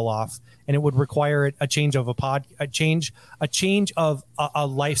wheels fall off, and it would require a change of a change of a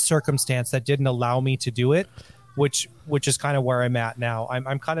life circumstance that didn't allow me to do it, which is kind of where I'm at now.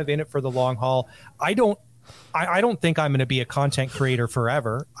 I'm kind of in it for the long haul. I don't think I'm going to be a content creator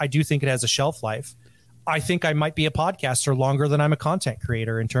forever. I do think it has a shelf life. I think I might be a podcaster longer than I'm a content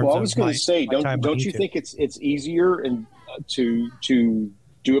creator in terms of. Well, I was going to say, don't you think it's easier and to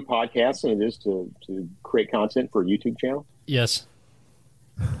do a podcast than it is to create content for a YouTube channel? Yes.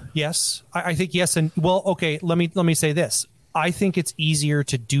 Yes, I think yes. And well, okay, let me say this. I think it's easier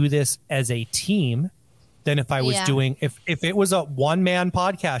to do this as a team than if I was doing, if it was a one-man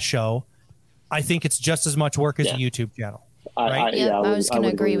podcast show, I think it's just as much work as a YouTube channel. Right? I was going to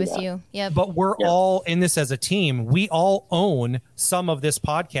agree with you. Yeah. But we're all in this as a team. We all own some of this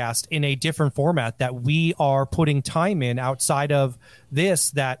podcast in a different format that we are putting time in outside of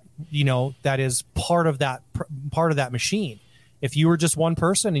this, that, you know, that is part of that machine. If you were just one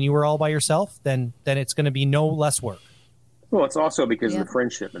person and you were all by yourself, then it's going to be no less work. Well, it's also because of the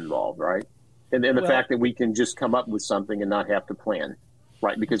friendship involved, right? And the fact that we can just come up with something and not have to plan,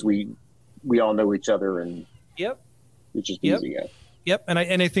 right? Because we all know each other, and it's just easy. Yep. And I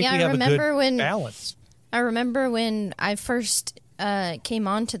think we have a good balance. I remember when I first came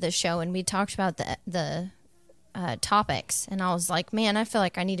onto the show and we talked about the topics, and I was like, man, I feel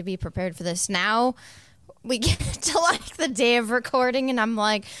like I need to be prepared for this. Now we get to like the day of recording, and I'm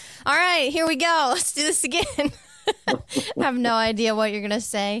like, all right, here we go. Let's do this again. I have no idea what you're going to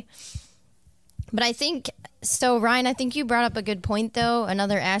say. But I think, so Ryan, I think you brought up a good point, though.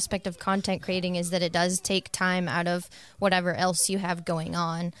 Another aspect of content creating is that it does take time out of whatever else you have going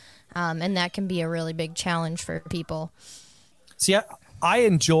on. And that can be a really big challenge for people. See, I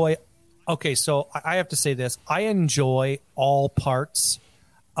enjoy, okay, so I have to say this. I enjoy all parts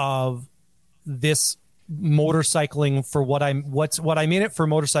of this motorcycling for what I'm in it for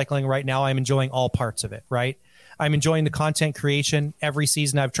motorcycling right now. I'm enjoying all parts of it, right? I'm enjoying the content creation. Every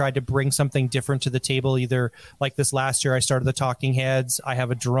season I've tried to bring something different to the table. Either like this last year, I started the Talking Heads. I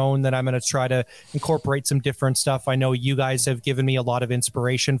have a drone that I'm going to try to incorporate some different stuff. I know you guys have given me a lot of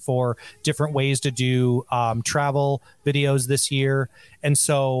inspiration for different ways to do travel videos this year. And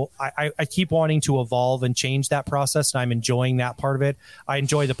so I keep wanting to evolve and change that process, and I'm enjoying that part of it. I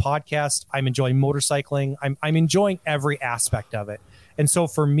enjoy the podcast. I'm enjoying motorcycling. I'm enjoying every aspect of it. And so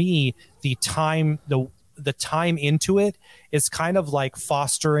for me, the time into it is kind of like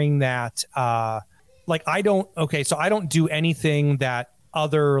fostering that, like I don't do anything that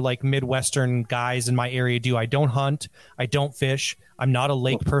other like Midwestern guys in my area do. I don't hunt. I don't fish. I'm not a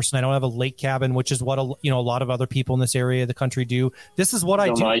lake person. I don't have a lake cabin, which is what a lot of other people in this area of the country do. This is what I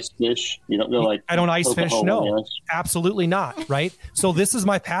do. You don't ice fish? You don't go like... I don't ice fish. No, absolutely not. Right. So this is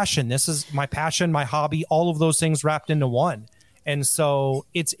my passion. This is my passion, my hobby, all of those things wrapped into one. And so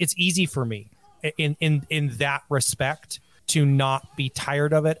it's easy for me in that respect to not be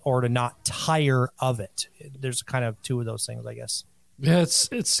tired of it or to not tire of it. There's kind of two of those things, I guess. Yeah,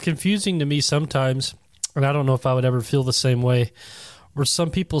 it's confusing to me sometimes. and I don't know if I would ever feel the same way, where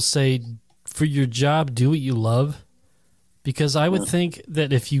some people say, for your job, do what you love. Because I would think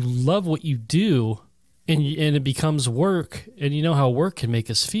that if you love what you do and it becomes work, and you know how work can make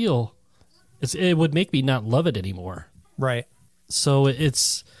us feel, it would make me not love it anymore. Right. So I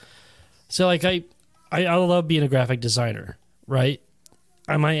love being a graphic designer, right?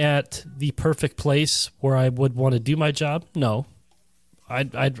 Am I at the perfect place where I would want to do my job? No.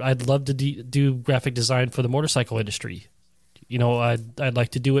 I'd love to do graphic design for the motorcycle industry. You know, I'd like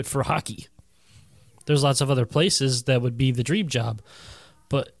to do it for hockey. There's lots of other places that would be the dream job.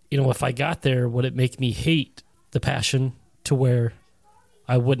 But, you know, if I got there, would it make me hate the passion to where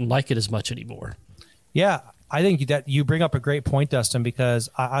I wouldn't like it as much anymore? Yeah, I think that you bring up a great point, Dustin, because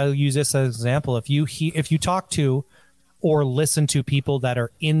I'll use this as an example. If you talk to or listen to people that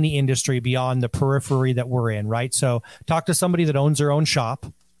are in the industry beyond the periphery that we're in, right? So talk to somebody that owns their own shop,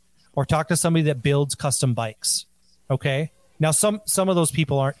 or talk to somebody that builds custom bikes. Okay. Now, some of those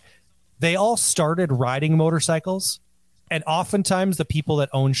people they all started riding motorcycles, and oftentimes the people that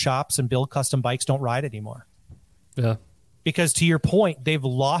own shops and build custom bikes don't ride anymore. Yeah. Because to your point, they've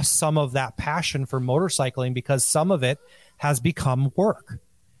lost some of that passion for motorcycling because some of it has become work.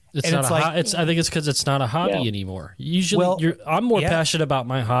 I think it's because it's not a hobby anymore. Usually, I'm more passionate about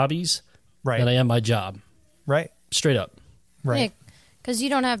my hobbies than I am my job. Right. Straight up. Right. Because you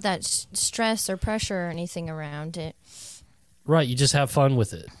don't have that stress or pressure or anything around it. Right. You just have fun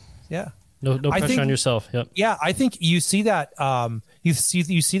with it. Yeah. No pressure on yourself. Yep. Yeah. I think you see that. You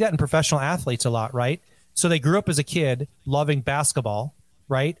see that in professional athletes a lot, right? So they grew up as a kid loving basketball,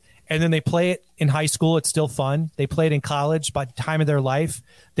 right? And then they play it in high school. It's still fun. They play it in college. By the time of their life,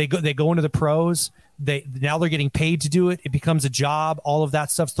 they go into the pros. Now they're getting paid to do it. It becomes a job. All of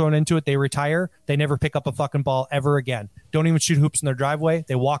that stuff's thrown into it. They retire. They never pick up a fucking ball ever again. Don't even shoot hoops in their driveway.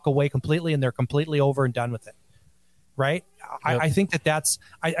 They walk away completely, and they're completely over and done with it. Right? Yep. I think that's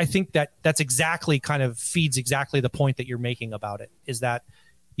exactly kind of feeds exactly the point that you're making about it. Is that,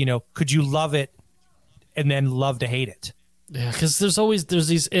 you know, could you love it and then love to hate it? Yeah, because there's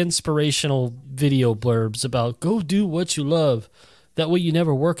these inspirational video blurbs about go do what you love. That way you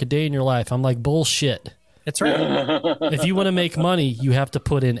never work a day in your life. I'm like, bullshit. That's right. If you want to make money, you have to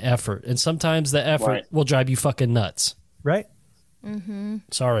put in effort. And sometimes the effort will drive you fucking nuts. Right. Mm-hmm.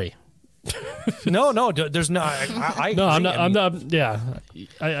 Sorry. No, there's no. I'm not. Yeah,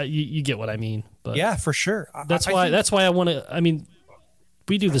 you get what I mean. But yeah, for sure. That's why I want to. I mean,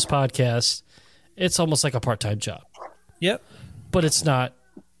 we do this podcast. It's almost like a part-time job. Yep. But it's not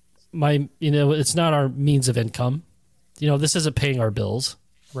it's not our means of income. You know, this isn't paying our bills.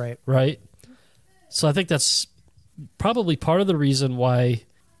 Right. Right. So I think that's probably part of the reason why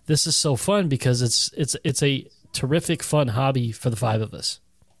this is so fun, because it's a terrific, fun hobby for the five of us.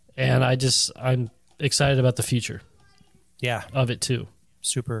 And I'm excited about the future. Yeah. Of it too.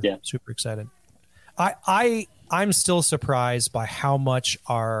 Super excited. I'm still surprised by how much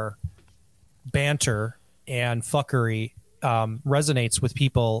our banter and fuckery resonates with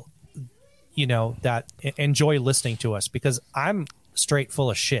people, you know, that enjoy listening to us, because I'm straight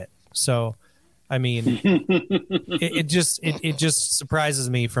full of shit. So, I mean, it just surprises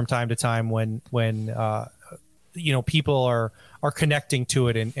me from time to time when you know, people are connecting to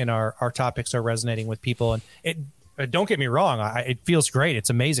it and our topics are resonating with people. And don't get me wrong, it feels great. It's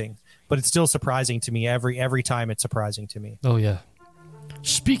amazing, but it's still surprising to me every time. It's surprising to me. Oh yeah.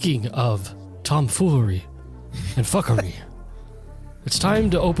 Speaking of tomfoolery and fuckery, it's time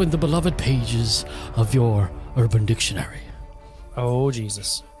to open the beloved pages of your Urban Dictionary. Oh,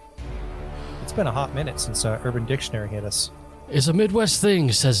 Jesus. It's been a hot minute since Urban Dictionary hit us. It's a Midwest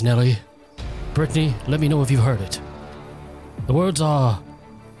thing, says Nelly. Brittany, let me know if you've heard it. The words are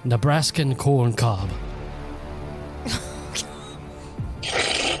Nebraskan corn cob.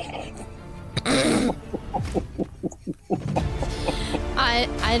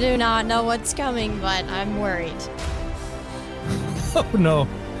 I do not know what's coming, but I'm worried. Oh, no.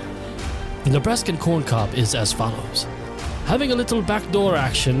 The Nebraskan corn cob is as follows. Having a little backdoor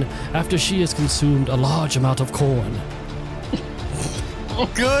action after she has consumed a large amount of corn.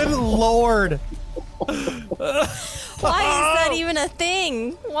 Good Lord. Why is that even a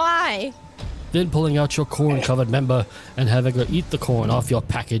thing? Why? Then pulling out your corn-covered member and having her eat the corn off your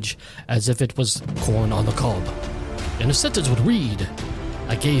package as if it was corn on the cob. And a sentence would read,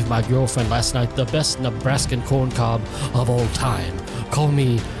 I gave my girlfriend last night the best Nebraskan corn cob of all time. Call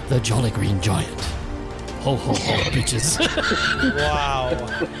me the Jolly Green Giant. Ho, ho, ho, bitches. Wow.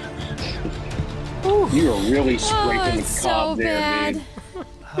 You are really scraping the cob so there, bad.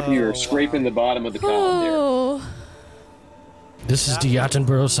 dude. You're scraping the bottom of the cob there. This is D.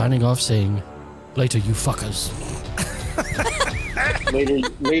 Attenborough signing off saying, Later, you fuckers.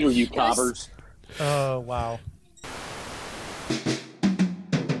 later, you cobbers. Oh, wow.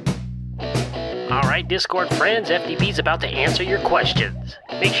 All right, Discord friends, FDB's about to answer your questions.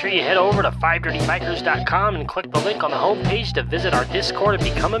 Make sure you head over to 5dirtybikers.com and click the link on the homepage to visit our Discord and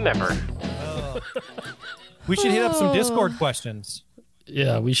become a member. We should hit up some Discord questions.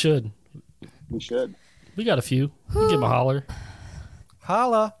 Yeah, we should. We got a few. We'll give them a holler.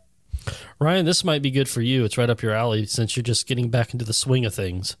 Holla. Ryan, this might be good for you. It's right up your alley since you're just getting back into the swing of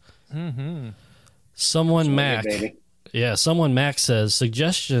things. Mm-hmm. Someone Mac says,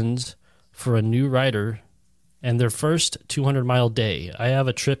 suggestions for a new rider and their first 200-mile day. I have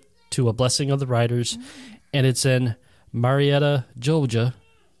a trip to a Blessing of the Riders, and it's in Marietta, Georgia,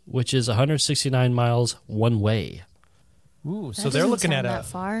 which is 169 miles one way. Ooh, so they're looking at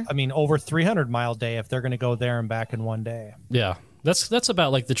far. over 300-mile day if they're going to go there and back in one day. Yeah, that's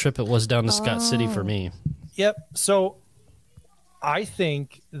about like the trip it was down to Scott City for me. Yep. So I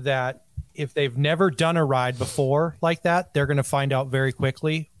think that if they've never done a ride before like that, they're going to find out very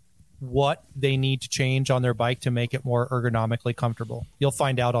quickly what they need to change on their bike to make it more ergonomically comfortable. You'll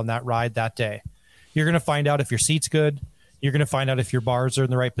find out on that ride that day. You're going to find out if your seat's good. You're going to find out if your bars are in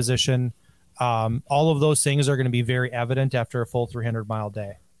the right position. All of those things are going to be very evident after a full 300-mile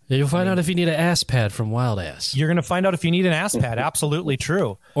day. Yeah, you'll find out if you need an ass pad from Wild Ass. You're going to find out if you need an ass pad. Absolutely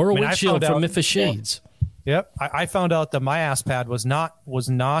true. Or a windshield from Memphis Shades. Yep. I found out that my ass pad was not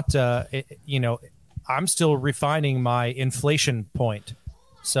I'm still refining my inflation point.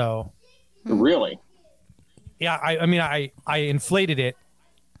 So. Really? Yeah. I inflated it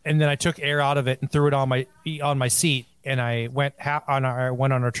and then I took air out of it and threw it on my seat. And I went on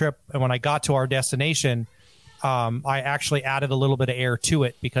our trip. And when I got to our destination, I actually added a little bit of air to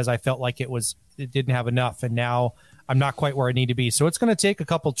it because I felt like it didn't have enough. And now I'm not quite where I need to be. So it's going to take a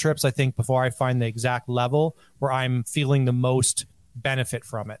couple trips, I think, before I find the exact level where I'm feeling the most benefit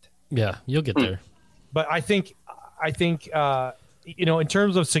from it. Yeah, you'll get there. But I think, in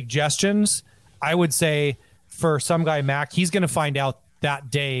terms of suggestions, I would say for some guy, Mac, he's going to find out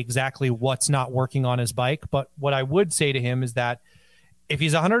that day exactly what's not working on his bike. But what I would say to him is that if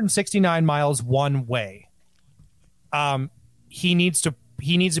he's 169 miles one way, he needs to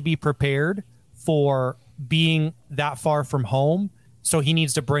be prepared for being that far from home. So he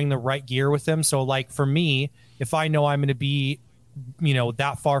needs to bring the right gear with him. So like for me, if I know I'm going to be,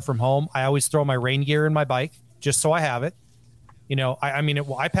 that far from home, I always throw my rain gear in my bike just so I have it.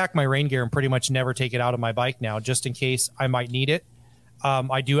 I pack my rain gear and pretty much never take it out of my bike now, just in case I might need it.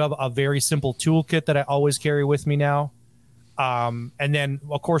 I do have a very simple toolkit that I always carry with me now. And then,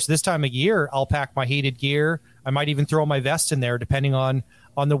 of course, this time of year, I'll pack my heated gear. I might even throw my vest in there, depending on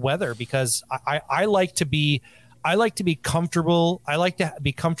the weather, because I like to be comfortable. I like to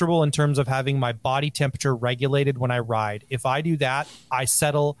be comfortable in terms of having my body temperature regulated when I ride. If I do that, I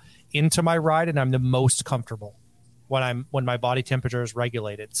settle into my ride and I'm the most comfortable when my body temperature is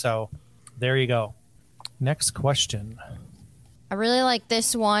regulated. So there you go. Next question. I really like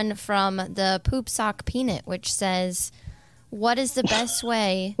this one from the Poop Sock Peanut, which says, what is the best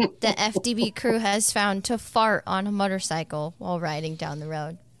way the FDB crew has found to fart on a motorcycle while riding down the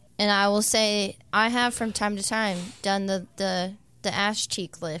road? And I will say I have from time to time done the ass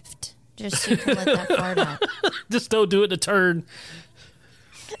cheek lift just so you can let that fart out. Just don't do it in a turn.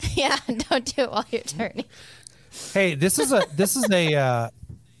 Yeah, don't do it while you're turning. Hey, this is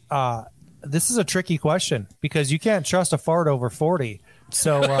a tricky question because you can't trust a fart over 40.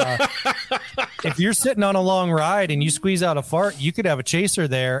 So if you're sitting on a long ride and you squeeze out a fart, you could have a chaser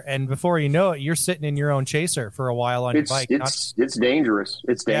there, and before you know it, you're sitting in your own chaser for a while on your bike. It's dangerous.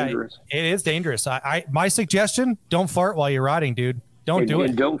 It's dangerous. Yeah, it is dangerous. My suggestion: don't fart while you're riding, dude. Don't do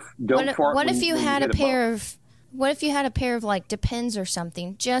it. Don't fart. What if you had a pair of like Depends or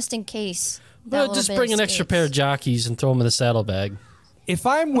something, just in case? Well, just bring an extra pair of jockeys and throw them in the saddlebag. If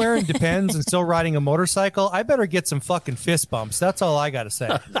I'm wearing Depends and still riding a motorcycle, I better get some fucking fist bumps. That's all I got to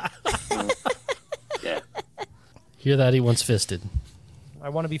say. Yeah. Hear that? He wants fisted. I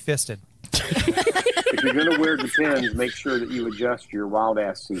want to be fisted. If you're going to wear Depends, make sure that you adjust your Wild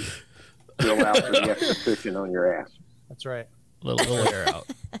Ass seat to allow for the extra cushion on your ass. That's right. Little air out.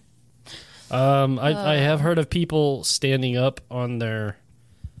 I have heard of people standing up on their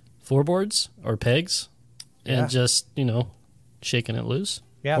floorboards or pegs and just, shaking it loose.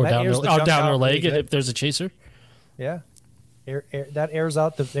 Yeah, or down their leg if there's a chaser. Yeah. That airs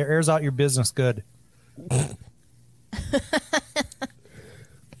out your business good.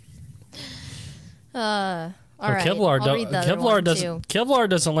 All right. Kevlar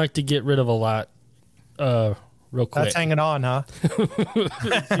doesn't like to get rid of a lot real quick. That's hanging on, huh?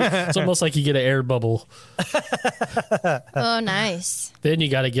 It's almost like you get an air bubble. Oh, nice. Then you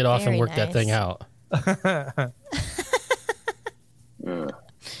got to get off Very and work nice. that thing out.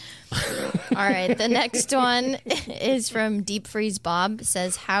 All right, the next one is from Deep Freeze Bob.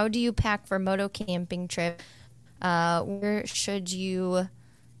 Says, how do you pack for moto camping trip? Where should you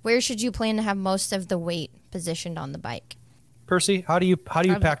plan to have most of the weight positioned on the bike? Percy, how do you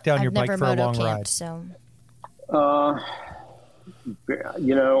pack down your bike for a long ride? So,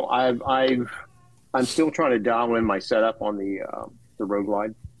 you know, I'm still trying to dial in my setup on the Road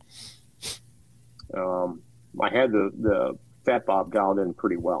Glide. I had the Fat Bob dialed in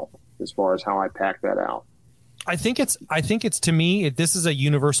pretty well as far as how I pack that out. I think it's to me, this is a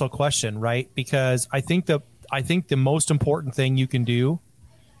universal question, right? Because I think the most important thing you can do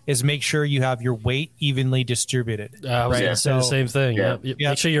is make sure you have your weight evenly distributed. I was going to say the same thing. Yeah.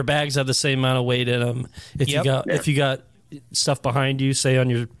 Make sure your bags have the same amount of weight in them. If you got stuff behind you, say on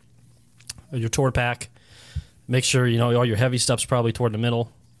your tour pack, make sure all your heavy stuff's probably toward the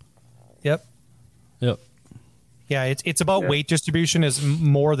middle. Yep. Yeah, it's about weight distribution is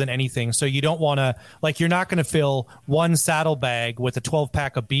more than anything. So you don't want to, you're not going to fill one saddlebag with a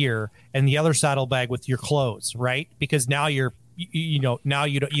 12-pack of beer and the other saddlebag with your clothes, right? Because now you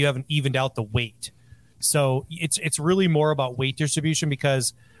haven't evened out the weight. So it's really more about weight distribution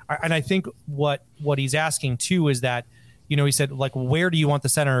because, and I think what he's asking too is that, he said, where do you want the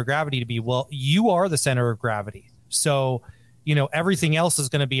center of gravity to be? Well, you are the center of gravity. So everything else is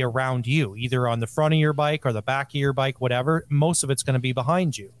going to be around you, either on the front of your bike or the back of your bike, whatever. Most of it's going to be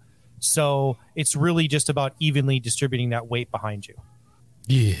behind you. So it's really just about evenly distributing that weight behind you.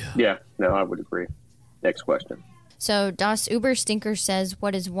 Yeah. Yeah. No, I would agree. Next question. So Das Uber Stinker says,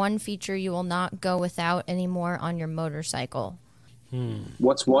 what is one feature you will not go without anymore on your motorcycle?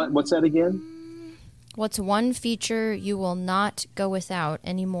 What's that again? What's one feature you will not go without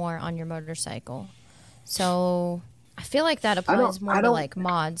anymore on your motorcycle? So I feel like that applies more to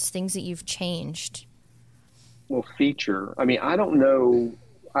mods, things that you've changed. Well, feature. I mean, I don't know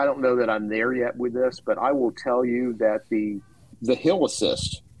that I'm there yet with this, but I will tell you that the hill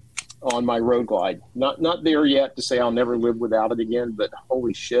assist on my Road Glide, not there yet to say I'll never live without it again, but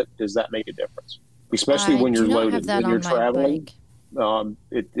holy shit, does that make a difference? Especially when you're loaded, when you're traveling.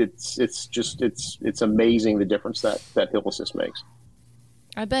 It's amazing the difference that hill assist makes.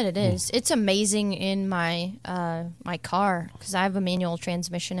 I bet it is. It's amazing in my my car because I have a manual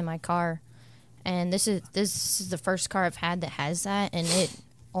transmission in my car, and this is the first car I've had that has that, and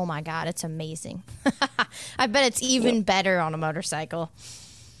oh my god, it's amazing. I bet it's even better on a motorcycle.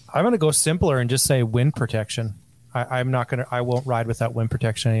 I'm gonna go simpler and just say wind protection. I won't ride without wind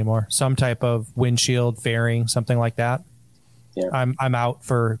protection anymore. Some type of windshield, fairing, something like that. Yeah. I'm out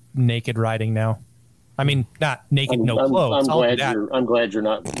for naked riding now. I mean, not naked, no clothes. I'm glad you're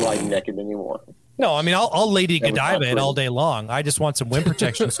not riding naked anymore. No, I mean, I'll Lady Godiva it all day long. I just want some wind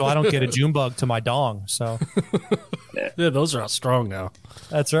protection so I don't get a June bug to my dong. So, yeah, those are strong now.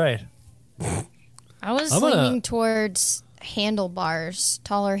 That's right. I was leaning towards handlebars,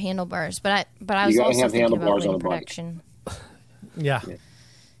 taller handlebars, but I was also thinking about wind protection. Yeah.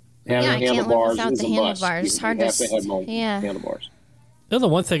 I can't live without the handlebars. It's hard to have handlebars. The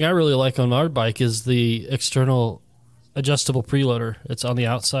one thing I really like on our bike is the external adjustable preloader. It's on the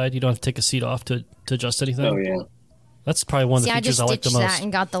outside. You don't have to take a seat off to adjust anything. Oh yeah, that's probably one of the features I like the most. I just ditched that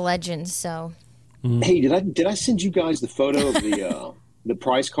and got the Legends. So, Hey, did I send you guys the photo of the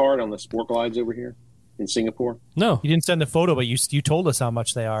price card on the Sport Glides over here in Singapore? No, you didn't send the photo, but you told us how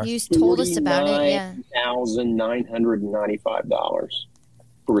much they are. You told us about it. Yeah, $49,995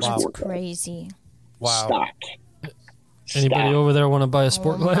 for a Sport Glide. Crazy. Wow. Stock. Anybody over there want to buy a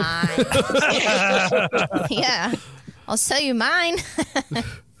Sport Glide? Yeah, I'll sell you mine.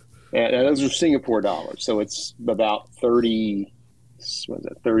 Yeah, those are Singapore dollars, so it's about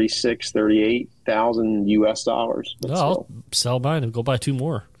 38,000 US dollars. I'll sell mine and go buy two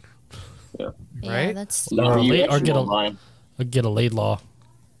more. Yeah, right. That's or get a Laidlaw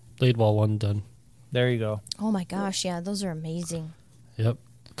one done. There you go. Oh my gosh, yeah, those are amazing. Yep,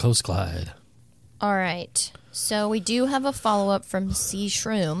 Coast Glide. All right. So we do have a follow-up from C.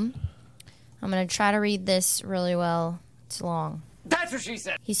 Shroom. I'm going to try to read this really well. It's long. That's what she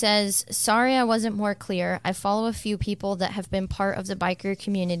said. He says, sorry I wasn't more clear. I follow a few people that have been part of the biker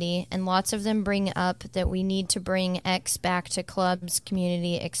community, and lots of them bring up that we need to bring X back to clubs,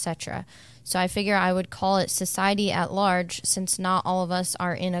 community, etc. So I figure I would call it society at large, since not all of us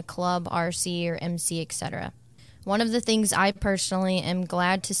are in a club, RC, or MC, etc. One of the things I personally am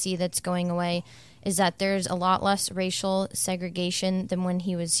glad to see that's going away is that there's a lot less racial segregation than when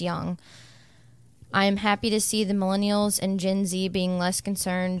he was young. I am happy to see the millennials and Gen Z being less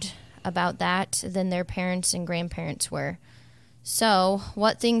concerned about that than their parents and grandparents were. So,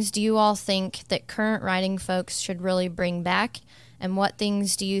 what things do you all think that current writing folks should really bring back, and what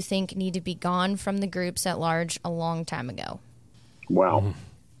things do you think need to be gone from the groups at large a long time ago? Wow.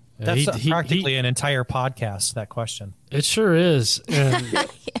 That's practically an entire podcast, that question. It sure is. And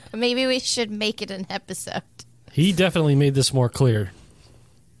maybe we should make it an episode. He definitely made this more clear.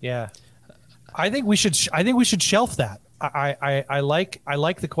 Yeah. I think we should shelf that. I like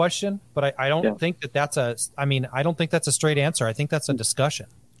the question, but I don't think that's a straight answer. I think that's a discussion.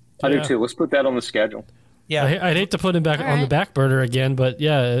 I do too. Let's put that on the schedule. Yeah. I'd hate to put him back on the back burner again, but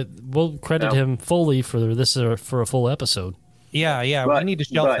we'll credit him fully for this for a full episode. Yeah. We need to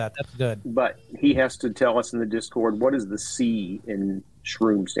shelf that. That's good. But he has to tell us in the Discord, what does the C in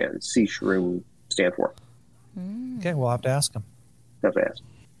shroom stand for? Okay, we'll have to ask him. Have to ask.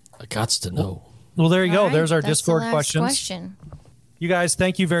 I gots to know. Well, there you go. Right, there's our that's Discord the last questions. Question. You guys,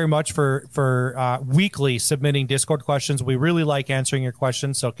 thank you very much for weekly submitting Discord questions. We really like answering your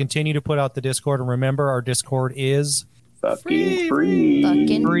questions, so continue to put out the Discord. And remember, our Discord is fucking free.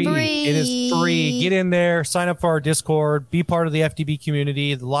 Fucking free. It is free. Get in there, sign up for our Discord, be part of the FDB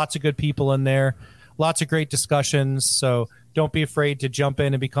community. Lots of good people in there, lots of great discussions. So don't be afraid to jump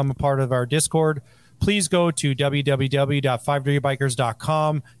in and become a part of our Discord. Please go to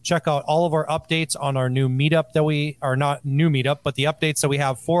www.5dirtybikers.com. Check out all of our updates on our new meetup but the updates that we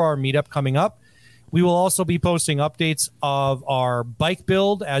have for our meetup coming up. We will also be posting updates of our bike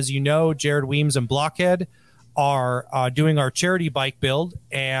build. As you know, Jared Weems and Blockhead are doing our charity bike build,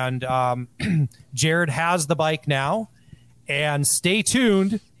 and Jared has the bike now. And stay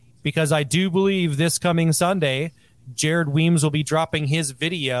tuned, because I do believe this coming Sunday, Jared Weems will be dropping his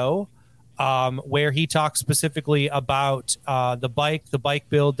video where he talks specifically about the bike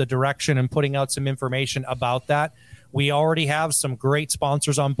build, the direction, and putting out some information about that. We already have some great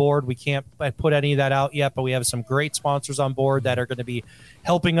sponsors on board. We can't put any of that out yet, but we have some great sponsors on board that are going to be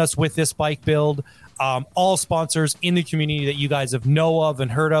helping us with this bike build. All sponsors in the community that you guys have know of and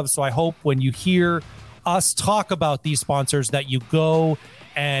heard of. So I hope when you hear us talk about these sponsors that you go,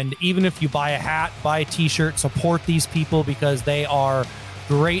 and even if you buy a hat, buy a t-shirt, support these people, because they are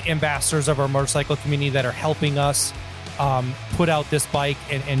great ambassadors of our motorcycle community that are helping us put out this bike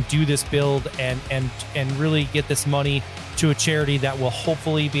and do this build and really get this money to a charity that will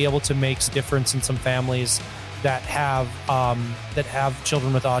hopefully be able to make a difference in some families that have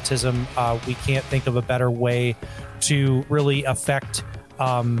children with autism. We can't think of a better way to really affect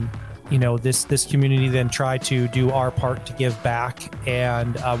this community than try to do our part to give back.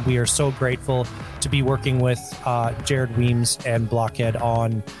 And we are so grateful to be working with Jared Weems and Blockhead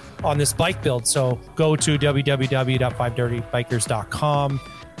on this bike build. So go to www.5dirtybikers.com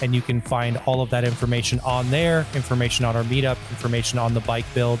and you can find all of that information on there, information on our meetup, information on the bike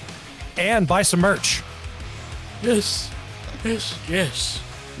build, and buy some merch. Yes. Get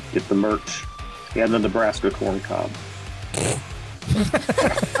the merch and the Nebraska corn cob.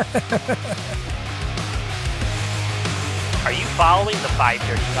 Are you following the 5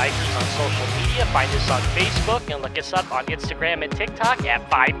 Dirty Bikers on social media? Find us on Facebook and look us up on Instagram and TikTok at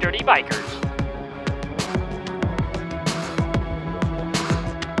 5 Dirty Bikers.